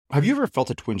Have you ever felt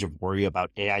a twinge of worry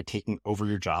about AI taking over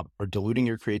your job or diluting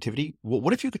your creativity? Well,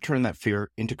 what if you could turn that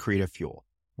fear into creative fuel?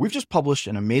 We've just published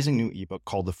an amazing new ebook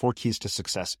called The 4 Keys to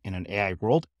Success in an AI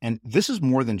World, and this is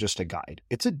more than just a guide.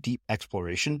 It's a deep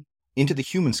exploration into the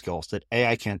human skills that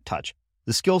AI can't touch,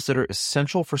 the skills that are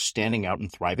essential for standing out and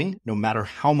thriving, no matter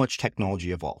how much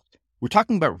technology evolves. We're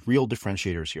talking about real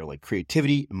differentiators here, like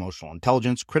creativity, emotional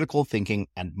intelligence, critical thinking,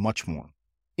 and much more.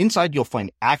 Inside, you'll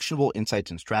find actionable insights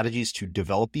and strategies to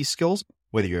develop these skills,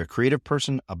 whether you're a creative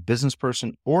person, a business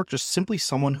person, or just simply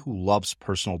someone who loves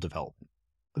personal development.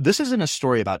 This isn't a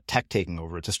story about tech taking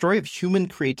over. It's a story of human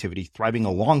creativity thriving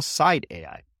alongside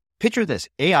AI. Picture this,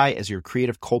 AI as your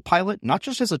creative co-pilot, not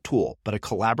just as a tool, but a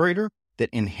collaborator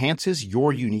that enhances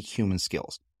your unique human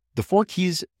skills. The 4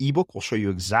 Keys ebook will show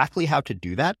you exactly how to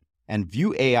do that and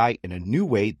view AI in a new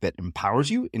way that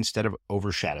empowers you instead of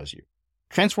overshadows you.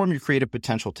 Transform your creative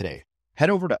potential today. Head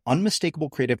over to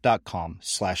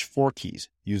unmistakablecreative.com/4keys.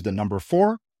 Use the number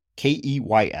 4,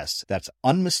 KEYS. That's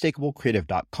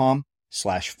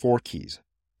unmistakablecreative.com/4keys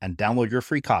and download your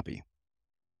free copy.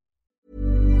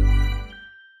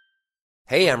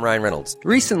 Hey, I'm Ryan Reynolds.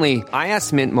 Recently, I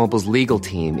asked Mint Mobile's legal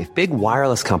team if big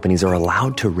wireless companies are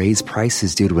allowed to raise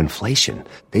prices due to inflation.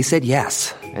 They said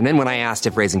yes. And then when I asked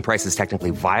if raising prices technically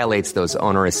violates those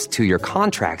onerous 2-year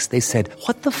contracts, they said,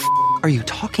 "What the f*** are you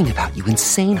talking about, you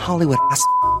insane Hollywood ass?"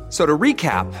 So to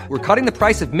recap, we're cutting the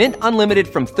price of Mint Unlimited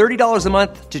from $30 a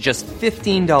month to just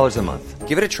 $15 a month.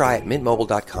 Give it a try at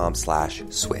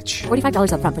mintmobile.com/switch.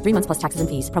 $45 up front for 3 months plus taxes and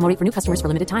fees. Promo rate for new customers for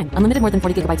limited time. Unlimited more than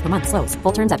 40 gigabytes per month. Slows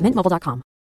full terms at mintmobile.com.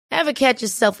 Ever catch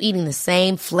yourself eating the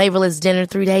same flavorless dinner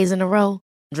 3 days in a row?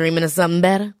 Dreaming of something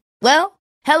better? Well,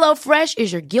 HelloFresh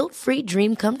is your guilt-free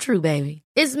dream come true, baby.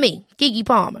 It's me, Keke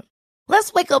Palmer.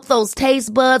 Let's wake up those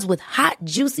taste buds with hot,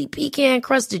 juicy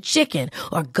pecan-crusted chicken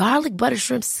or garlic butter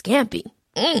shrimp scampi.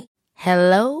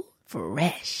 Hello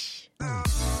Fresh.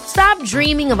 Stop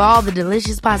dreaming of all the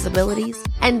delicious possibilities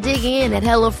and dig in at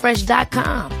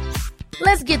HelloFresh.com.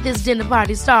 Let's get this dinner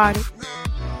party started.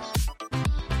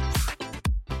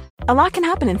 A lot can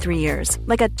happen in 3 years,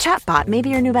 like a chatbot may be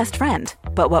your new best friend.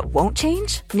 But what won't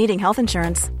change? Needing health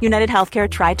insurance. United Healthcare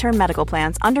Tri-Term Medical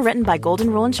Plans, underwritten by Golden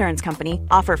Rule Insurance Company,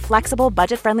 offer flexible,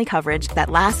 budget-friendly coverage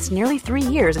that lasts nearly 3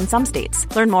 years in some states.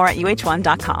 Learn more at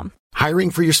uh1.com.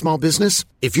 Hiring for your small business?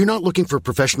 If you're not looking for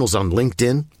professionals on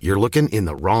LinkedIn, you're looking in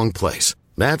the wrong place.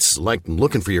 That's like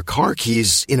looking for your car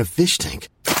keys in a fish tank.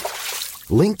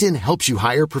 LinkedIn helps you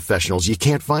hire professionals you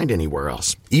can't find anywhere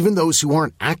else, even those who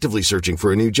aren't actively searching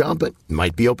for a new job but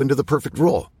might be open to the perfect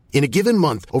role. In a given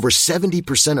month, over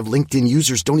 70% of LinkedIn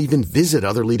users don't even visit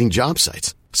other leading job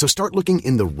sites. So start looking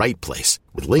in the right place.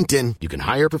 With LinkedIn, you can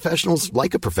hire professionals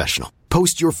like a professional.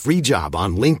 Post your free job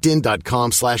on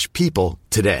linkedin.com/people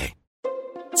today.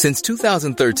 Since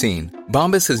 2013,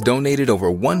 Bombas has donated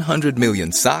over 100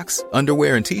 million socks,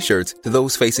 underwear, and T-shirts to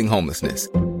those facing homelessness.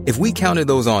 If we counted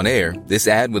those on air, this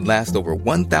ad would last over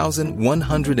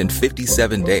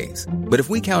 1,157 days. But if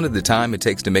we counted the time it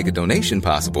takes to make a donation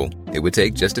possible, it would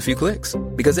take just a few clicks.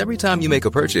 Because every time you make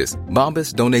a purchase,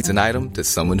 Bombas donates an item to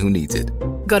someone who needs it.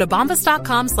 Go to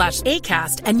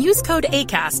bombas.com/ACAST and use code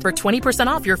ACAST for 20%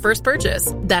 off your first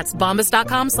purchase. That's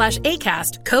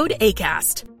bombas.com/ACAST, code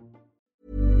ACAST.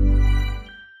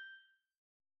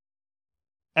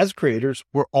 As creators,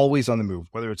 we're always on the move.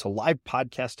 Whether it's a live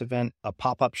podcast event, a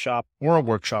pop-up shop, or a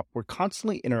workshop, we're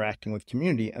constantly interacting with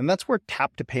community, and that's where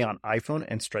Tap to Pay on iPhone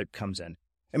and Stripe comes in.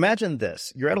 Imagine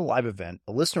this. You're at a live event,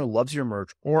 a listener loves your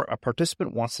merch, or a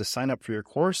participant wants to sign up for your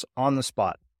course on the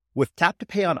spot. With Tap to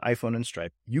Pay on iPhone and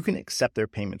Stripe, you can accept their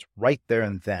payments right there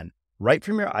and then, right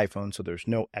from your iPhone, so there's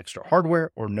no extra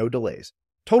hardware or no delays.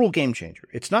 Total game changer.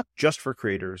 It's not just for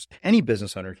creators. Any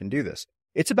business owner can do this.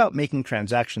 It's about making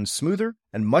transactions smoother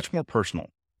and much more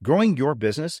personal, growing your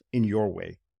business in your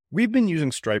way. We've been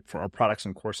using Stripe for our products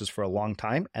and courses for a long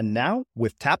time, and now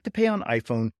with Tap to Pay on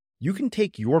iPhone, you can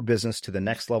take your business to the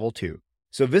next level too.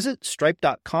 So visit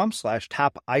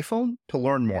stripe.com/tapiphone to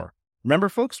learn more. Remember,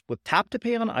 folks, with Tap to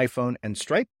Pay on iPhone and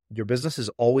Stripe, your business is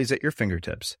always at your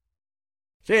fingertips.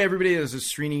 Hey everybody, this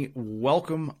is Srini.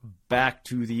 Welcome back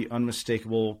to the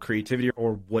Unmistakable Creativity,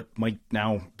 or what might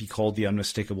now be called the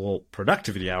Unmistakable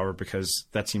Productivity Hour, because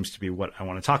that seems to be what I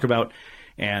want to talk about.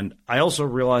 And I also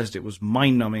realized it was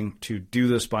mind-numbing to do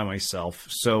this by myself,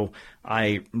 so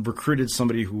I recruited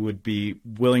somebody who would be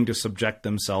willing to subject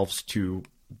themselves to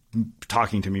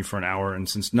talking to me for an hour. And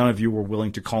since none of you were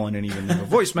willing to call in and even leave a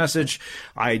voice message,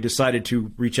 I decided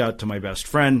to reach out to my best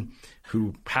friend,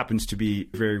 who happens to be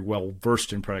very well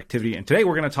versed in productivity. And today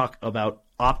we're going to talk about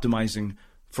optimizing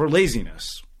for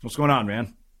laziness. What's going on,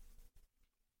 man?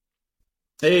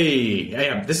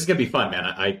 This is going to be fun, man.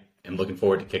 I am looking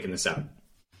forward to kicking this out.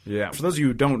 Yeah. For those of you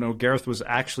who don't know, Gareth was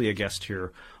actually a guest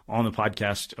here on the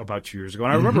podcast about 2 years ago.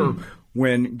 And I remember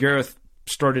when Gareth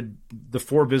started the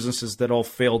 4 businesses that all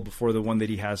failed before the one that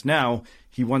he has now,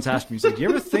 he once asked me, he's like, "Do you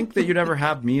ever think that you'd ever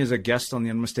have me as a guest on the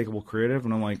Unmistakable Creative?"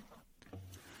 And I'm like,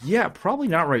 yeah, probably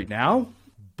not right now,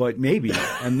 but maybe.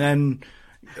 And then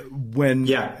when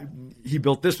he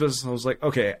built this business, I was like,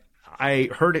 okay, I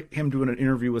heard him doing an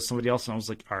interview with somebody else, and I was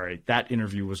like, all right, that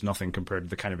interview was nothing compared to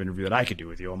the kind of interview that I could do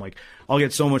with you. I'm like, I'll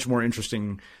get so much more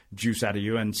interesting juice out of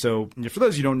you. And so for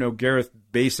those of you who don't know, Gareth,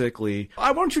 basically,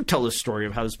 why don't you tell the story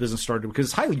of how this business started, because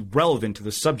it's highly relevant to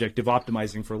the subject of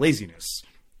optimizing for laziness.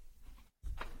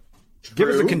 Give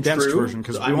us a condensed version,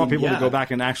 because we want people to go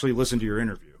back and actually listen to your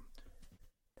interview.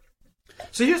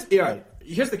 So here's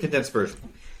the condensed version.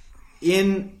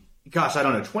 In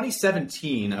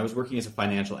 2017, I was working as a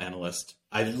financial analyst.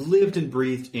 I lived and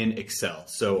breathed in Excel.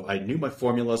 So I knew my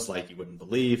formulas like you wouldn't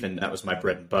believe, and that was my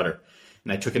bread and butter.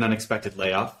 And I took an unexpected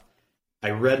layoff.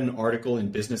 I read an article in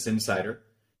Business Insider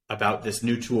about this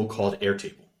new tool called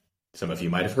Airtable. Some of you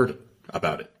might have heard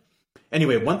about it.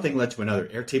 Anyway, one thing led to another.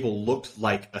 Airtable looked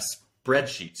like a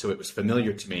spreadsheet, so it was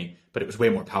familiar to me, but it was way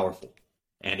more powerful.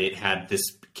 And it had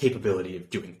this capability of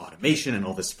doing automation and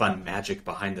all this fun magic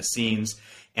behind the scenes.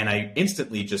 And I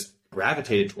instantly just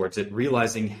gravitated towards it,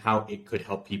 realizing how it could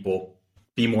help people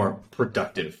be more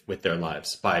productive with their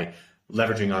lives by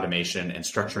leveraging automation and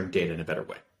structuring data in a better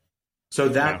way. So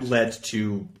that led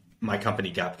to my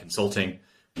company, Gap Consulting,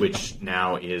 which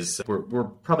now is, we're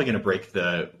probably going to break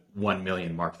the 1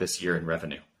 million mark this year in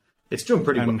revenue. It's doing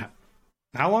pretty well.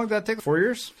 How long did that take? 4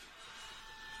 years?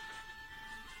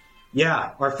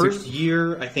 Yeah, our first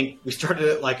year, I think we started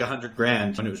at like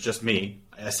 $100,000 when it was just me.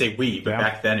 I say we, but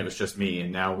back then it was just me,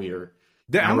 and now we are.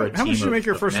 How much did you make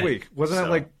your first week? Wasn't it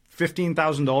like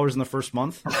 $15,000 in the first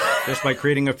month just by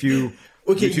creating a few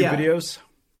YouTube videos?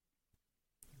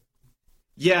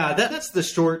 Yeah, that's the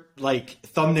short like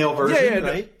thumbnail version,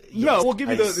 right? No, we'll give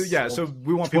you the So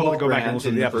we want people to go back and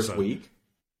listen to the episode. First week.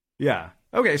 Yeah.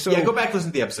 Okay. So go back and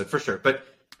listen to the episode for sure, but.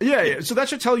 Yeah. So that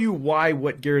should tell you why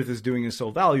what Gareth is doing is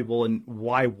so valuable and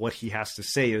why what he has to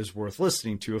say is worth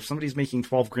listening to. If somebody's making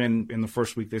 $12,000 in the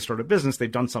first week they start a business,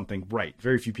 they've done something right.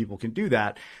 Very few people can do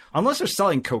that unless they're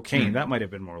selling cocaine. That might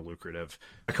have been more lucrative.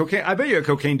 I bet you a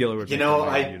cocaine dealer would.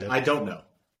 I don't know.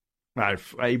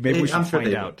 Maybe we should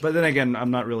find out. But then again, I'm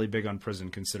not really big on prison,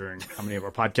 considering how many of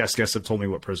our podcast guests have told me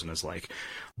what prison is like.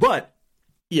 But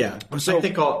so I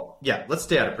think let's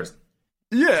stay out of prison.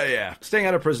 Yeah. Staying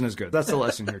out of prison is good. That's the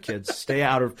lesson here, kids. Stay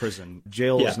out of prison.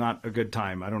 Jail is not a good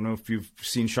time. I don't know if you've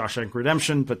seen Shawshank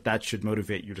Redemption, but that should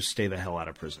motivate you to stay the hell out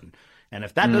of prison. And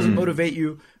if that doesn't motivate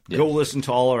you, go listen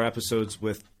to all our episodes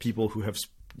with people who have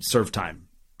served time.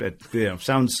 It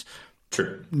sounds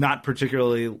not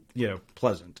particularly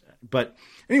pleasant. But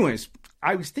anyways,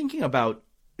 I was thinking about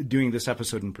doing this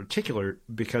episode in particular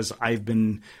because I've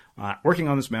been working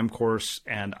on this MEM course,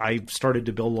 and I started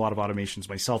to build a lot of automations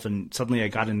myself, and suddenly I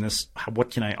got in this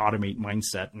what can I automate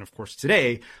mindset. And of course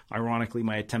today, ironically,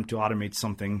 my attempt to automate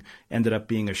something ended up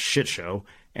being a shit show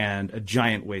and a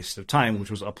giant waste of time,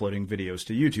 which was uploading videos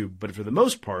to YouTube. But for the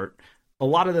most part, a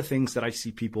lot of the things that I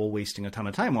see people wasting a ton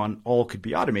of time on all could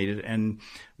be automated. And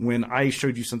when I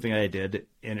showed you something I did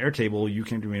in Airtable, you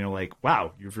came to me and were like,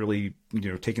 wow, you've really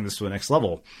taken this to the next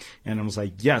level. And I was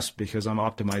like, yes, because I'm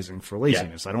optimizing for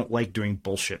laziness. I don't like doing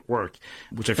bullshit work,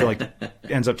 which I feel like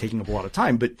ends up taking up a lot of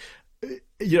time. But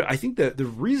I think that the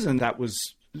reason that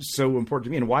was so important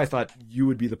to me and why I thought you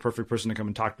would be the perfect person to come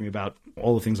and talk to me about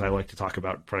all the things I like to talk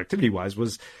about productivity-wise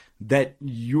was that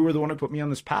you were the one who put me on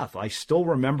this path. I still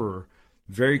remember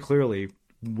very clearly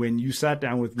when you sat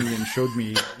down with me and showed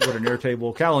me what an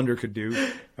Airtable calendar could do,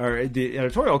 or the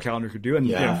editorial calendar could do.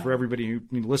 And for everybody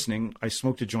listening, I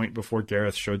smoked a joint before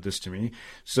Gareth showed this to me.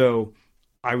 So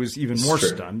I was even more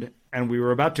stunned. And we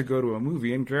were about to go to a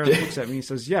movie, and Gareth looks at me and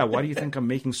says, yeah, why do you think I'm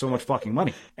making so much fucking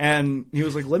money? And he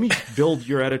was like, let me build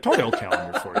your editorial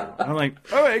calendar for you. And I'm like,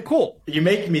 all right, cool. You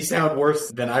make me sound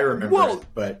worse than I remember,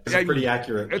 but it's pretty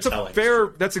accurate. It's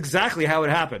that's exactly how it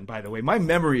happened, by the way. My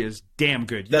memory is damn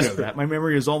good. You know that. My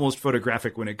memory is almost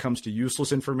photographic when it comes to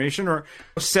useless information or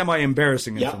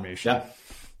semi-embarrassing information.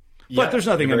 But there's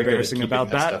nothing embarrassing about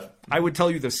that. I would tell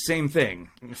you the same thing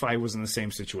if I was in the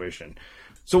same situation.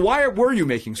 So why were you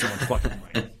making so much fucking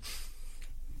money?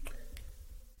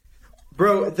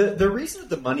 Bro, the reason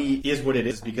that the money is what it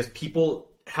is because people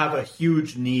have a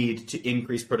huge need to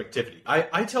increase productivity.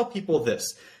 I tell people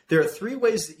this. There are 3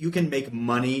 ways that you can make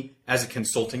money as a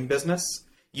consulting business.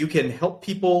 You can help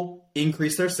people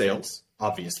increase their sales,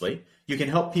 obviously. You can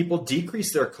help people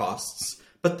decrease their costs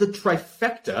But the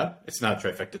trifecta, it's not a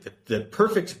trifecta, the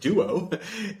perfect duo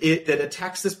that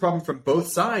attacks this problem from both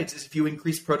sides is if you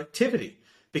increase productivity.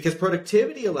 Because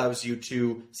productivity allows you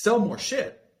to sell more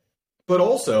shit, but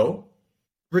also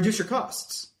reduce your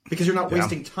costs because you're not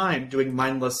wasting time doing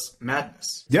mindless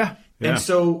madness. Yeah. And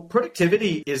so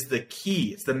productivity is the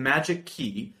key. It's the magic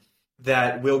key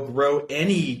that will grow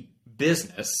any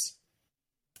business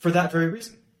for that very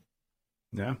reason.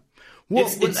 Yeah. Well,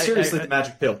 it's seriously the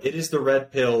magic pill. It is the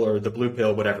red pill or the blue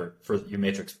pill, whatever, for you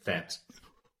Matrix fans.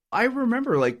 I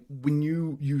remember like when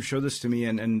you showed this to me,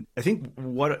 and I think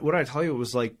what I tell you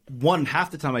was like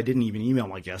half the time I didn't even email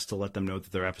my guests to let them know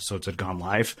that their episodes had gone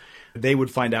live. They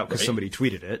would find out because somebody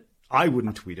tweeted it. I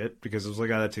wouldn't tweet it because it was like,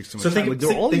 that takes too much time.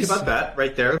 Think about that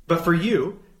right there. But for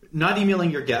you, not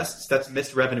emailing your guests, that's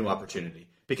missed revenue opportunity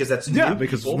because that's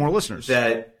because it's more listeners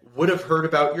that would have heard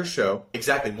about your show.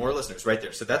 Exactly, more listeners right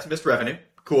there. So that's missed revenue.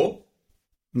 Cool.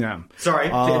 Yeah. Sorry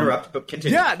to interrupt, but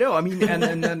continue. Yeah, no, I mean, and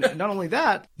then not only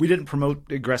that, we didn't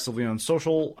promote aggressively on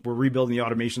social. We're rebuilding the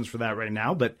automations for that right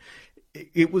now, but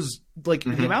it was like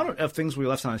the amount of things we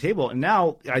left on the table. And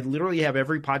now I literally have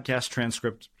every podcast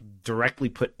transcript directly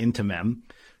put into Mem,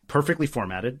 perfectly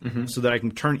formatted so that I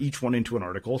can turn each one into an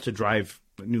article to drive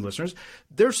new listeners.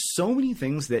 There's so many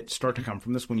things that start to come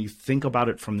from this when you think about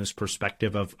it from this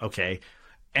perspective of, okay,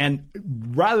 and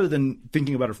rather than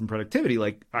thinking about it from productivity,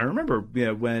 like I remember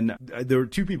when there were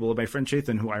two people, my friend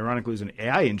Chethan, who ironically is an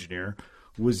AI engineer,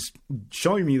 was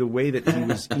showing me the way that he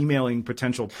was emailing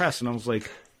potential press. And I was like,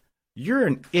 you're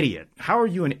an idiot. How are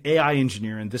you an AI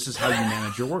engineer? And this is how you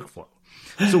manage your workflow.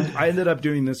 So I ended up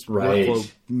doing this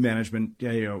workflow management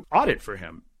audit for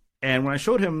him. And when I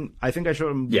showed him, I think I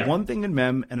showed him one thing in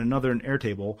Mem and another in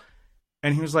Airtable.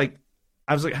 And he was like,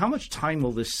 I was like, how much time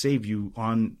will this save you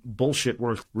on bullshit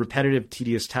work, repetitive,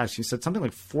 tedious tasks? He said something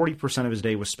like 40% of his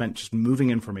day was spent just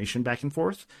moving information back and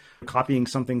forth, copying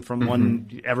something from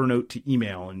one Evernote to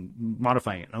email and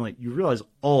modifying it. And I'm like, you realize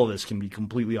all of this can be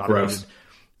completely automated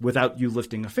without you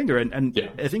lifting a finger. And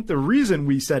I think the reason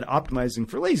we said optimizing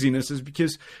for laziness is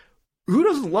because who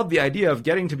doesn't love the idea of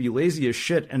getting to be lazy as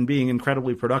shit and being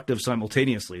incredibly productive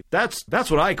simultaneously? That's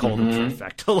what I call the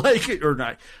trifecta, like or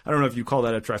not. I don't know if you call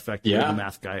that a trifecta. You're the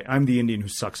math guy. I'm the Indian who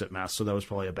sucks at math, so that was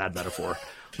probably a bad metaphor.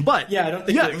 But I don't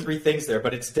think there are three things there,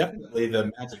 but it's definitely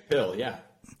the magic pill. Yeah.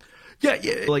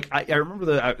 Like I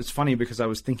remember it's funny because I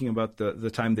was thinking about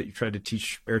the time that you tried to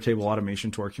teach Airtable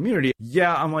automation to our community.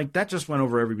 Yeah, I'm like, that just went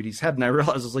over everybody's head. And I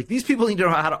realized I was like, these people need to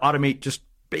know how to automate just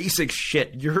basic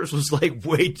shit. Yours was like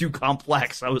way too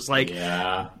complex. I was like,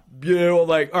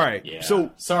 like, all right. Yeah. So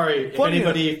sorry if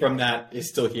anybody from that is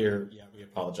still here. Yeah, we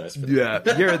apologize for that.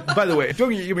 Gareth, by the way, don't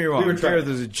get me wrong. Gareth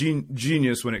is a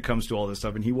genius when it comes to all this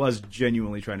stuff, and he was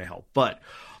genuinely trying to help. But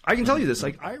I can tell you this,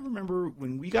 like, I remember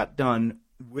when we got done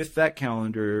with that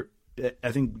calendar,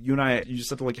 I think you and I, you just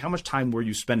said, like, how much time were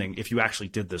you spending if you actually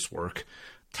did this work?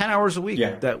 10 hours a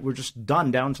week that were just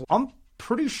done down to, I'm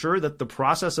pretty sure that the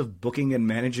process of booking and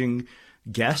managing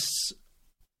guests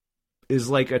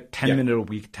is like a 10-minute a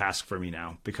week task for me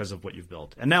now because of what you've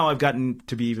built. And now I've gotten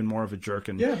to be even more of a jerk.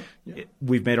 And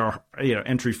we've made our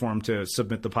entry form to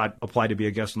submit apply to be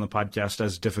a guest on the podcast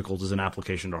as difficult as an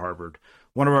application to Harvard.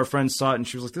 One of our friends saw it and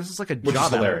she was like, this is like a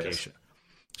job application.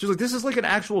 She was like, this is like an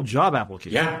actual job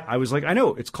application. Yeah. I was like, I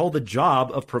know. It's called the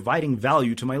job of providing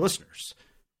value to my listeners.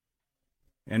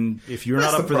 And if you're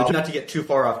not up for not to get too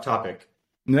far off topic.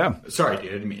 Yeah. Sorry, dude.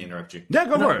 I didn't mean to interrupt you. Yeah,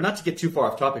 go for it. Not to get too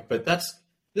far off topic, but that's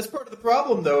part of the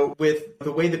problem, though, with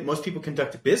the way that most people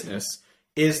conduct business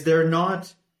is they're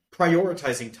not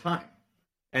prioritizing time.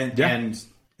 And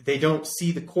they don't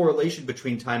see the correlation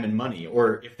between time and money.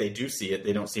 Or if they do see it,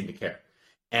 they don't seem to care.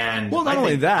 And not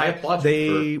only that, I applaud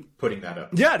you for putting that up.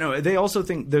 Yeah, no, they also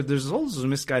think there's also a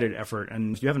misguided effort.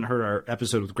 And if you haven't heard our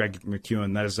episode with Greg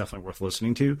McEwen, that is definitely worth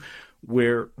listening to,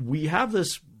 where we have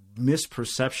this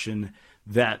misperception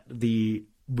that the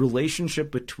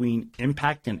relationship between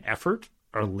impact and effort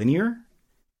are linear,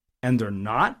 and they're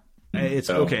not. It's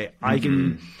okay. I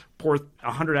can pour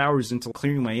 100 hours into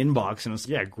clearing my inbox, and it's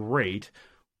great.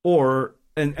 Or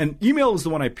and email is the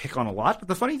one I pick on a lot. But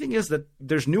the funny thing is that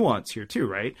there's nuance here too,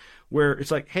 right? Where it's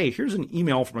like, hey, here's an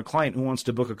email from a client who wants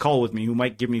to book a call with me, who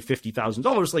might give me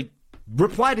 $50,000. Like,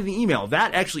 reply to the email.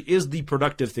 That actually is the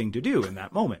productive thing to do in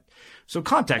that moment. So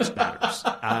context matters.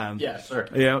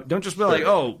 Sure. Don't just be like,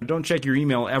 oh, don't check your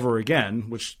email ever again,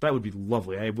 which that would be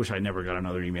lovely. I wish I never got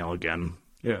another email again.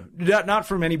 Yeah, not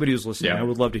from anybody who's listening. I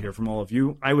would love to hear from all of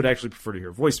you. I would actually prefer to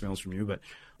hear voicemails from you. But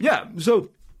yeah,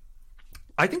 so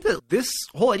I think that this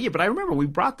whole idea, but I remember we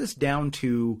brought this down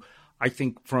to, I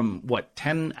think from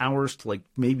 10 hours to like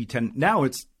maybe 10. Now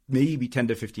it's maybe 10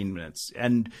 to 15 minutes.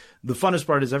 And the funnest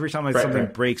part is every time something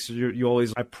breaks, you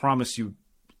always, I promise you,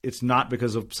 it's not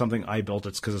because of something I built,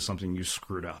 it's because of something you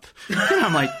screwed up.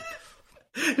 I'm like,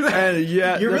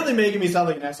 you're really making me sound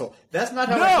like an asshole. That's not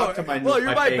how I talk to my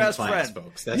you're my best clients, friend,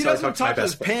 folks. That's he doesn't talk to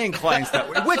his paying clients that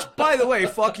way. Which, by the way,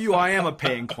 fuck you. I am a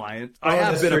paying client. I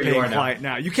have been a paying client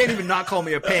now. You can't even not call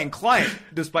me a paying client,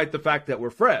 despite the fact that we're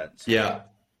friends. Yeah,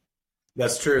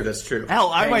 that's true. That's true. Hell,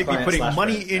 I might be putting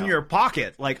money in your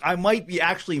pocket. Like, I might be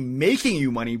actually making you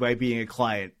money by being a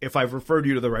client if I've referred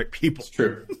you to the right people. It's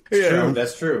true. It's true.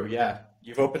 That's true. Yeah,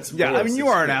 you've opened some doors. I mean, you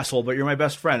are an asshole, but you're my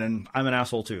best friend, and I'm an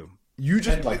asshole too.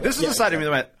 This is a side of me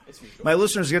that my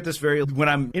listeners get this when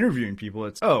I'm interviewing people,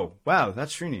 it's, oh, wow,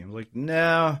 that's Srini. I'm like,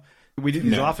 no. We did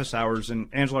these office hours, and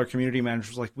Angela, our community manager,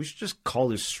 was like, we should just call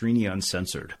this Srini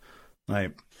Uncensored.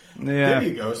 Like, yeah. There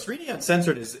you go. Srini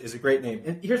Uncensored is a great name.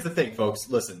 And here's the thing, folks.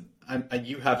 Listen,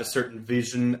 you have a certain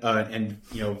vision and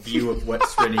view of what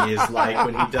Srini is like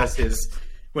when he does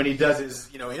his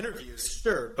interviews,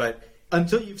 sure, but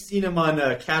until you've seen him on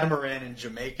a catamaran in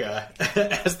Jamaica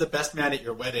as the best man at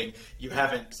your wedding, you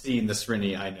haven't seen the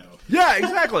Srini I know. Yeah,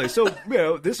 exactly. So,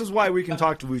 this is why we can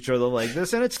talk to each other like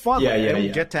this, and it's fun. We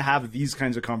get to have these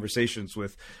kinds of conversations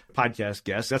with podcast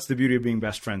guests. That's the beauty of being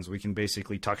best friends. We can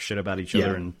basically talk shit about each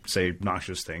other and say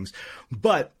obnoxious things.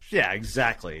 But, yeah,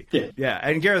 exactly. Yeah,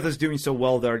 and Gareth is doing so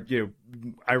well there,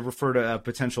 I refer to a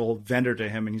potential vendor to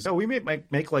him, and he's, we may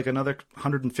make like another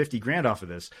 $150,000 off of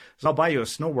this. So I'll buy you a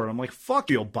snowboard. I'm like, fuck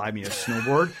you, you'll buy me a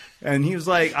snowboard. And he was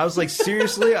like, I was like,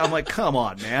 seriously? I'm like, come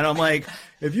on, man. I'm like,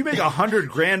 if you make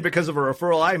 $100,000 because of a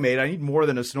referral I made, I need more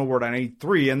than a snowboard. I need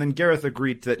 3. And then Gareth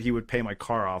agreed that he would pay my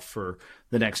car off for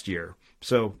the next year.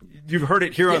 So you've heard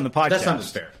it here on the podcast. That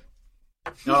sounds fair.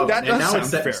 No, and now it's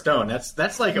set in stone.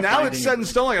 That's like a now it's set in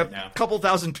stone. Like a couple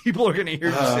thousand people are going to hear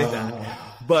you say that.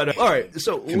 But all right,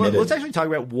 so let's actually talk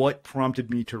about what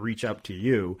prompted me to reach out to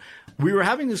you. We were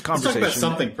having this conversation. Let's talk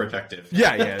about something productive.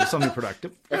 Yeah, something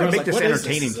productive. Make this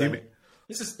entertaining to me.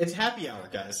 It's happy hour,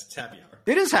 guys. It's happy hour.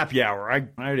 It is happy hour. I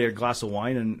already had a glass of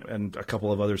wine and a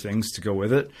couple of other things to go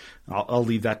with it. I'll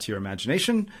leave that to your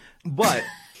imagination. But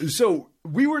so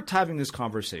we were having this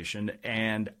conversation,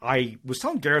 and I was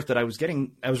telling Gareth that I was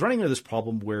running into this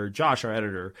problem where Josh, our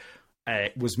editor,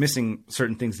 was missing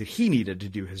certain things that he needed to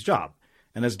do his job.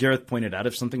 And as Gareth pointed out,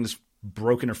 if something's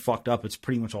broken or fucked up, it's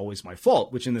pretty much always my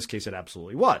fault, which in this case it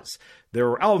absolutely was. There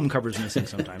were album covers missing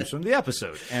sometimes from the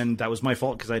episode, and that was my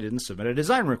fault because I didn't submit a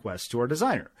design request to our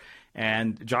designer.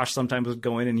 And Josh sometimes would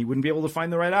go in and he wouldn't be able to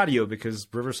find the right audio because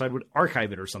Riverside would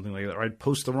archive it or something like that, or I'd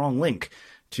post the wrong link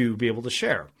to be able to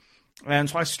share. And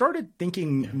so I started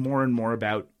thinking more and more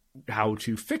about how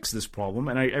to fix this problem,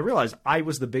 and I realized I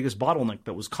was the biggest bottleneck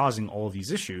that was causing all of these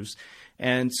issues.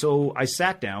 And so I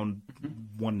sat down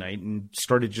one night and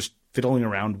started just fiddling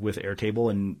around with Airtable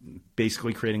and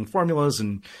basically creating formulas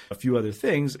and a few other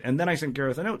things. And then I sent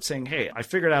Gareth a note saying, hey, I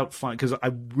figured out fine, because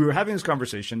we were having this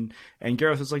conversation and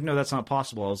Gareth was like, no, that's not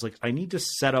possible. I was like, I need to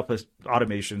set up an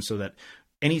automation so that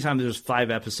anytime there's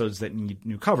 5 episodes that need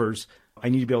new covers, I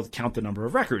need to be able to count the number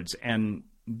of records and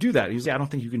do that. He was like, I don't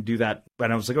think you can do that.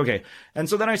 And I was like, okay. And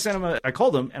so then I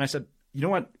called him and I said, you know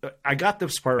what? I got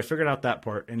this part. I figured out that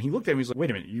part. And he looked at me. He's like, wait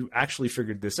a minute. You actually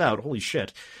figured this out. Holy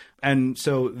shit. And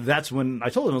so that's when I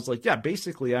told him, I was like, yeah,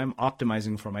 basically I'm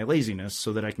optimizing for my laziness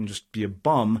so that I can just be a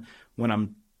bum when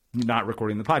I'm not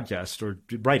recording the podcast or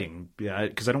writing,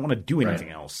 because I don't want to do anything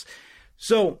else.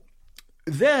 So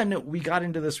then we got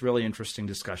into this really interesting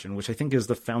discussion, which I think is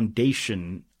the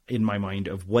foundation in my mind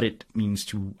of what it means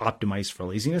to optimize for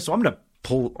laziness. So I'm going to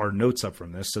pull our notes up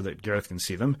from this so that Gareth can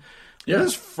see them. Yeah.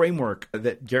 This framework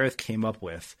that Gareth came up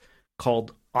with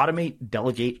called Automate,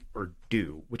 Delegate, or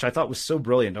Do, which I thought was so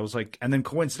brilliant. I was like, and then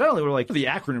coincidentally, we're like, the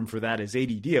acronym for that is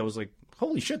ADD. I was like,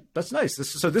 holy shit, that's nice.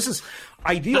 This is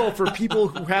ideal for people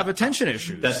who have attention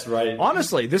issues. That's right.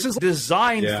 Honestly, this is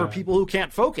designed for people who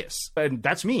can't focus. And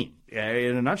that's me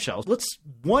in a nutshell.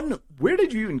 Where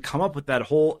did you even come up with that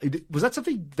whole, was that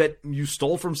something that you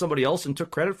stole from somebody else and took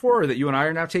credit for, or that you and I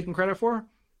are now taking credit for?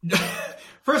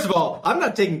 First of all, I'm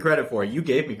not taking credit for it. You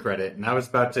gave me credit, and I was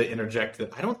about to interject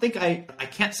that I don't think I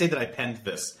can't say that I penned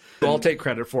this. I'll take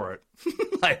credit for it.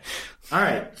 All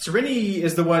right. Srini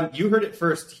is the one. You heard it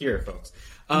first here, folks.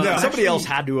 No, somebody else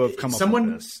had to have come up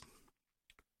with this.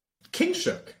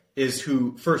 Kingshook is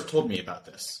who first told me about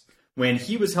this. When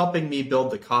he was helping me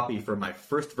build the copy for my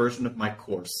first version of my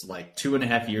course like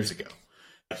 2.5 years ago.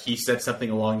 He said something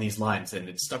along these lines, and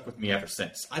it stuck with me ever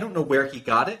since. I don't know where he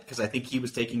got it, because I think he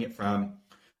was taking it from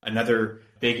another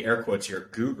big air quotes here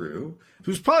guru,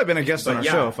 who's probably been a guest on our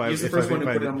show. He's the first one who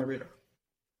put it on my radar.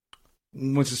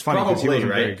 Which is funny because he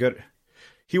wasn't very good.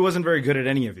 he wasn't very good at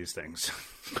any of these things.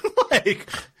 Like,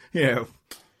 you know.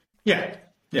 Yeah.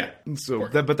 So,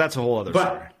 but that's a whole other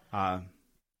story.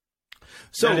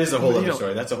 So that is a whole other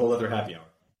story. That's a whole other happy hour.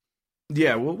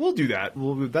 Yeah, we'll do that.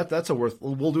 We'll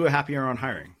do a happy hour on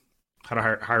hiring. How to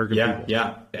hire good people.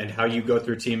 Yeah, and how you go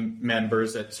through team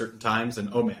members at certain times, and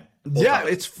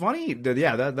it's funny.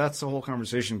 That's the whole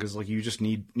conversation because like you just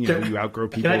need you outgrow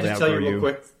people. Can I just tell you real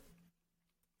quick?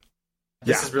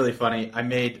 This is really funny. I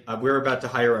made. We're about to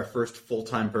hire our first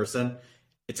full-time person.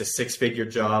 It's a 6-figure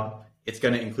job. It's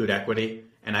going to include equity.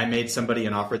 And I made somebody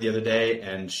an offer the other day,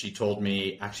 and she told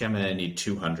me, actually, I'm going to need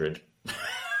 200.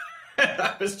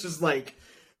 I was just like,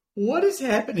 what is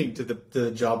happening to the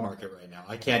job market right now?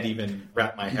 I can't even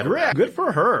wrap my head around it. Good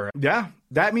for her. Yeah,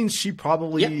 that means she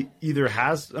probably either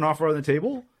has an offer on the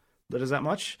table that is that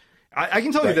much. I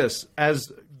can tell you this,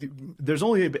 as there's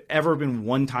only ever been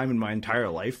one time in my entire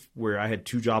life where I had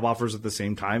 2 job offers at the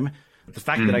same time. The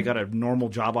fact that I got a normal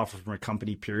job offer from a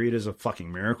company, period, is a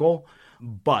fucking miracle.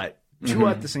 But 2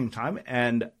 at the same time,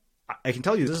 and I can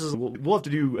tell you we'll have to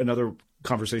do another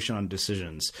conversation on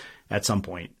decisions at some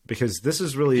point, because this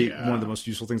is really one of the most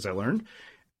useful things I learned.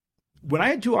 When I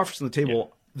had 2 offers on the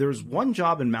table, there was one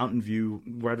job in Mountain View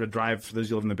where I had to drive. For those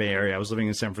who live in the Bay Area, I was living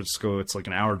in San Francisco. It's like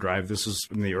an hour drive. This was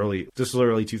early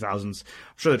 2000s. I'm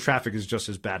sure the traffic is just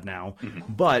as bad now,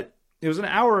 but it was an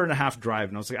hour and a half drive,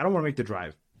 and I was like, I don't want to make the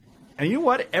drive. And you know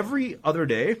what? Every other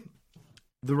day,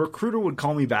 the recruiter would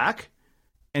call me back,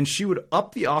 and she would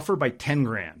up the offer by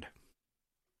 $10,000.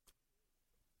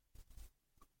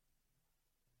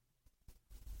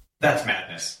 That's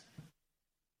madness.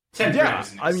 $10,000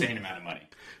 is an insane amount of money.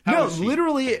 No,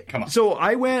 literally. Come on. So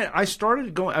I went in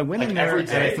there every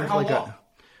day. And I think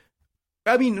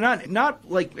I mean, not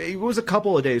like it was a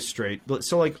couple of days straight. But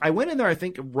so like I went in there, I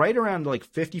think right around like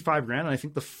 $55,000, and I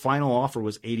think the final offer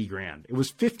was $80,000. It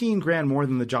was $15,000 more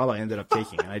than the job I ended up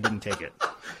taking, and I didn't take it.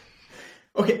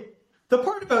 Okay, the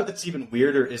part about that's even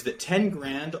weirder is that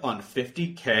 $10,000 on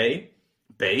 $50K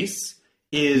base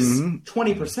is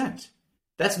 20%.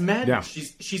 That's mad. Yeah.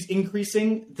 She's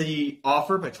increasing the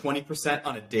offer by 20%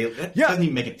 on a daily. That doesn't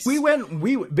even make any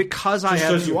sense. Because I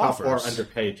had 2 offers. How far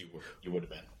underpaid you would have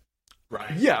been.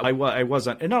 Right. Yeah, I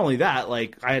wasn't. And not only that,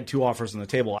 like I had 2 offers on the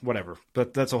table, whatever.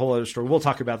 But that's a whole other story. We'll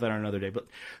talk about that on another day. But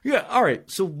yeah, all right.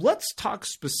 So let's talk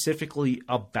specifically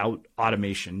about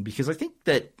automation, because I think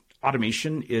that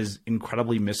automation is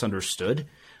incredibly misunderstood.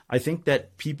 I think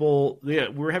that people, we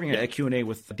were having a Q&A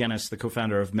with Dennis, the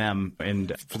co-founder of Mem.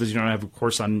 And for those of you who don't have a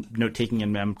course on note-taking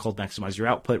in Mem called Maximize Your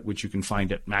Output, which you can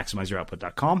find at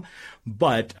maximizeyouroutput.com.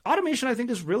 But automation, I think,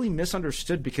 is really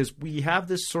misunderstood because we have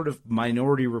this sort of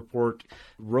minority report,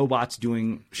 robots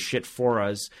doing shit for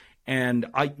us. And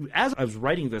as I was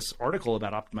writing this article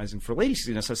about optimizing for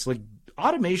laziness, I was like,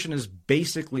 automation is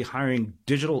basically hiring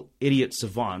digital idiot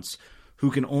savants who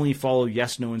can only follow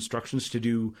yes-no instructions to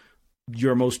do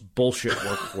your most bullshit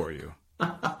work for you.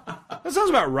 That sounds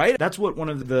about right. That's what one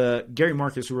of the Gary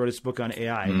Marcus, who wrote his book on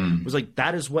AI, was like,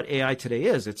 that is what AI today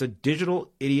is. It's a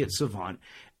digital idiot savant.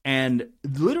 And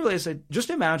literally I said, just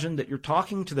imagine that you're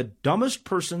talking to the dumbest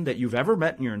person that you've ever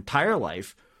met in your entire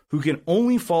life who can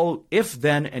only follow if,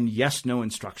 then, and yes, no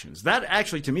instructions. That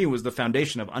actually, to me, was the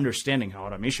foundation of understanding how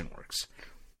automation works.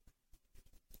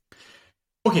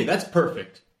 Okay, that's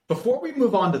perfect. Before we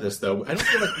move on to this, though, I don't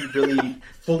feel like we really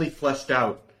fully fleshed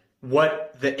out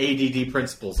what the ADD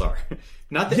principles are.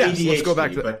 Not the ADHD, let's go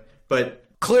back to but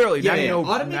clearly, now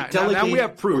automate, delegate, now we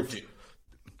have proof.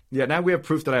 Yeah, now we have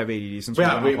proof that I have ADD. Since we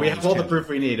have all the proof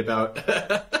we need about.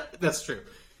 That's true.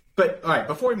 But all right,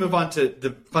 before we move on to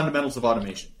the fundamentals of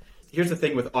automation, here's the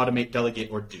thing with automate,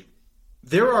 delegate, or do.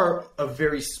 There are a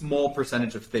very small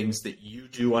percentage of things that you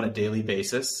do on a daily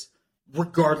basis,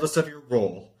 regardless of your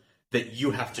role, that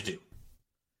you have to do.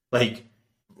 Like,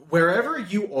 wherever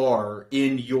you are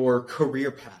in your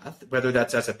career path, whether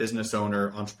that's as a business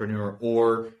owner, entrepreneur,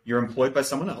 or you're employed by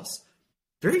someone else,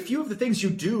 very few of the things you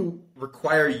do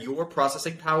require your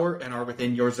processing power and are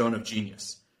within your zone of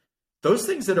genius. Those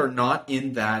things that are not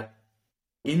in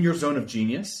your zone of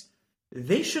genius,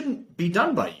 they shouldn't be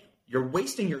done by you. You're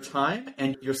wasting your time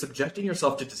and you're subjecting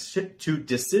yourself to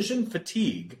decision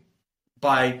fatigue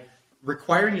by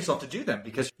requiring yourself to do them,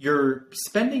 because you're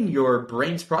spending your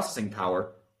brain's processing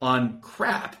power on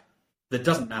crap that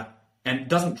doesn't matter and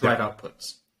doesn't drive outputs.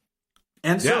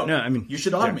 And so you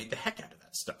should automate the heck out of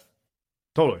that stuff.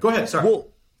 Totally. Go ahead. Sorry. Well,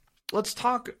 let's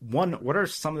talk what are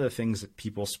some of the things that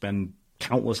people spend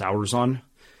countless hours on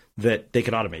that they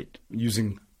could automate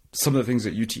using some of the things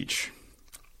that you teach?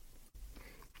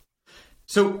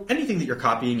 So anything that you're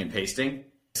copying and pasting,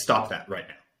 stop that right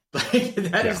now.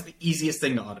 That is the easiest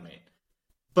thing to automate.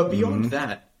 But beyond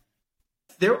that,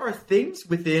 there are things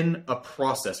within a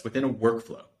process, within a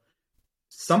workflow.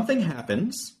 Something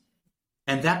happens,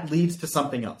 and that leads to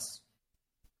something else.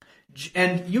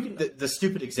 And the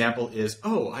stupid example is,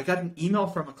 I got an email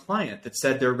from a client that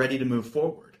said they're ready to move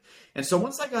forward. And so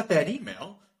once I got that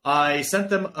email, I sent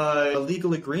them a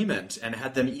legal agreement and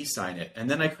had them e-sign it. And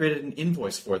then I created an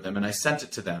invoice for them and I sent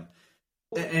it to them.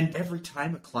 And every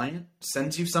time a client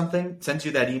sends you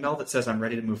that email that says, I'm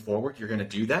ready to move forward, you're going to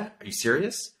do that? Are you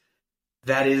serious?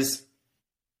 That is,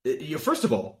 first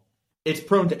of all, it's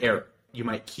prone to error. You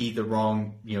might key the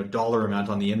wrong, dollar amount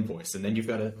on the invoice, and then you've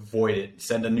got to void it,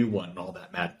 send a new one, and all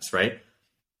that madness, right?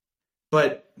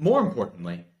 But more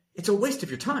importantly, it's a waste of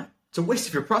your time. It's a waste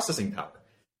of your processing power.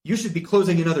 You should be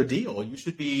closing another deal. You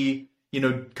should be,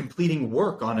 completing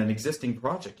work on an existing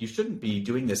project. You shouldn't be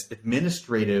doing this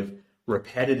administrative,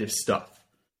 repetitive stuff.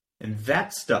 And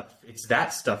it's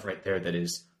that stuff right there that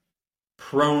is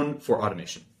prone for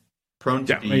automation, prone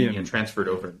to being transferred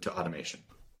over to automation.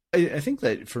 I think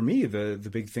that for me, the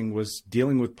big thing was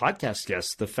dealing with podcast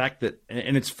guests. The fact that,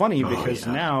 and it's funny because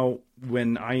now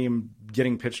when I am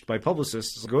getting pitched by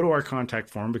publicists, I go to our contact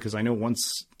form because I know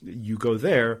once you go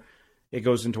there, it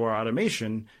goes into our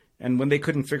automation. And when they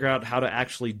couldn't figure out how to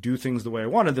actually do things the way I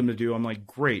wanted them to do, I'm like,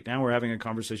 great, now we're having a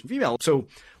conversation with email. So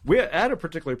we had a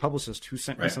particular publicist who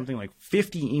sent me something like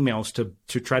 50 emails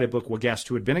to try to book a guest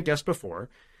who had been a guest before.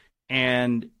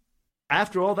 And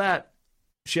after all that,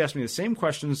 she asked me the same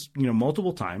questions,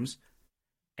 multiple times,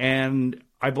 and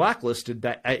I blacklisted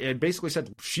that. I basically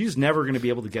said, she's never going to be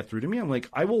able to get through to me. I'm like,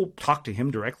 I will talk to him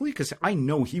directly because I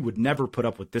know he would never put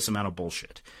up with this amount of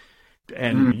bullshit.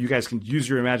 And you guys can use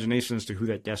your imagination as to who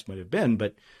that guest might have been.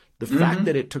 But the fact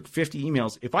that it took 50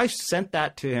 emails, if I sent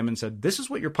that to him and said, this is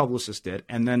what your publicist did,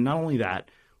 and then not only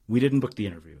that, we didn't book the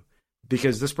interview.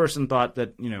 Because this person thought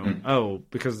that,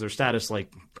 because of their status,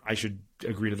 like, I should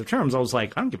agree to the terms. I was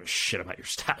like, I don't give a shit about your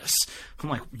status. I'm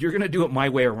like, you're going to do it my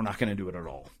way or we're not going to do it at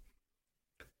all.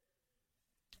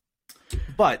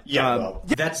 But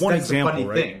that's one the example,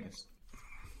 funny thing.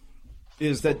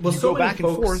 Is that you go back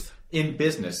and forth. In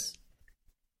business.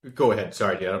 Go ahead.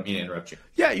 Sorry, I don't mean to interrupt you.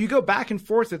 Yeah, you go back and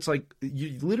forth. It's like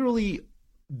you literally,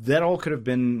 that all could have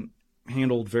been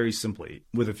handled very simply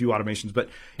with a few automations, but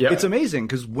it's amazing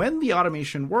because when the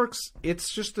automation works,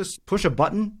 it's just this push a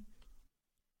button.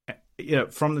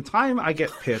 From the time I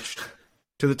get pitched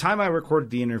to the time I record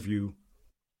the interview,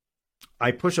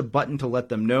 I push a button to let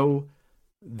them know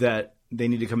that they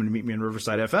need to come and meet me in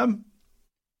Riverside FM.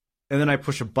 And then I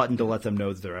push a button to let them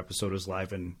know that their episode is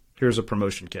live and here's a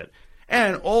promotion kit.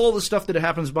 And all the stuff that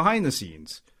happens behind the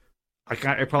scenes, I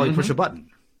probably push a button.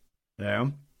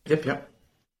 Yep.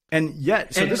 And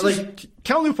yet, so this is,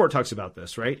 Cal Newport talks about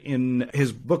this, right? In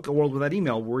his book, A World Without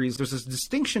Email, where there's this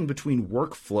distinction between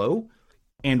workflow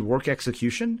and work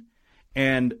execution,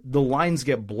 and the lines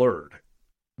get blurred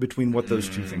between what those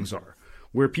two things are,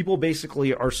 where people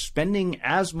basically are spending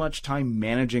as much time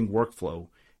managing workflow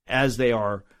as they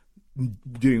are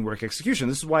doing work execution.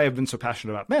 This is why I've been so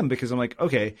passionate about MEM, because I'm like,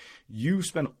 okay, you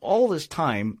spend all this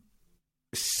time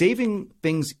saving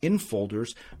things in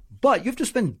folders, but you have to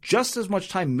spend just as much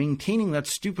time maintaining that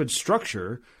stupid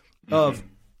structure of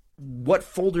what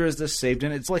folder is this saved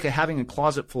in. It's like having a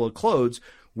closet full of clothes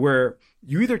where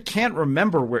you either can't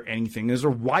remember where anything is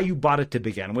or why you bought it to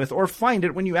begin with, or find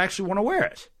it when you actually want to wear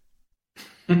it.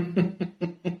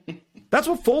 That's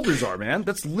what folders are, man.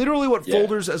 That's literally what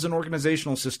folders as an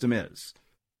organizational system is.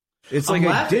 It's like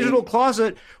a digital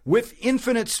closet with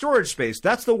infinite storage space.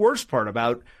 That's the worst part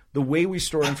about the way we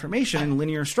store information in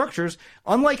linear structures.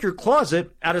 Unlike your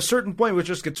closet, at a certain point, which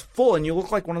just gets full and you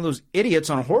look like one of those idiots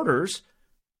on Hoarders,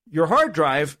 your hard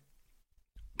drive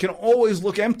can always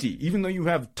look empty, even though you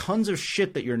have tons of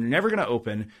shit that you're never going to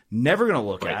open, never going to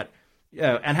look at,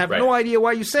 and have no idea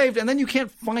why you saved, and then you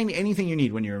can't find anything you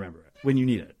need when you remember it, when you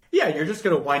need it. Yeah, you're just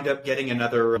going to wind up getting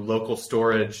another local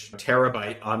storage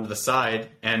terabyte on the side,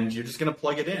 and you're just going to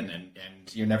plug it in, and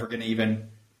you're never going to even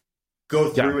go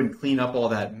through and clean up all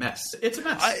that mess. It's a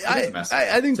mess.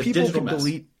 I think people can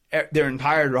delete their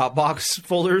entire Dropbox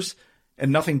folders,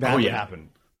 and nothing bad would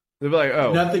happen. They'd be like,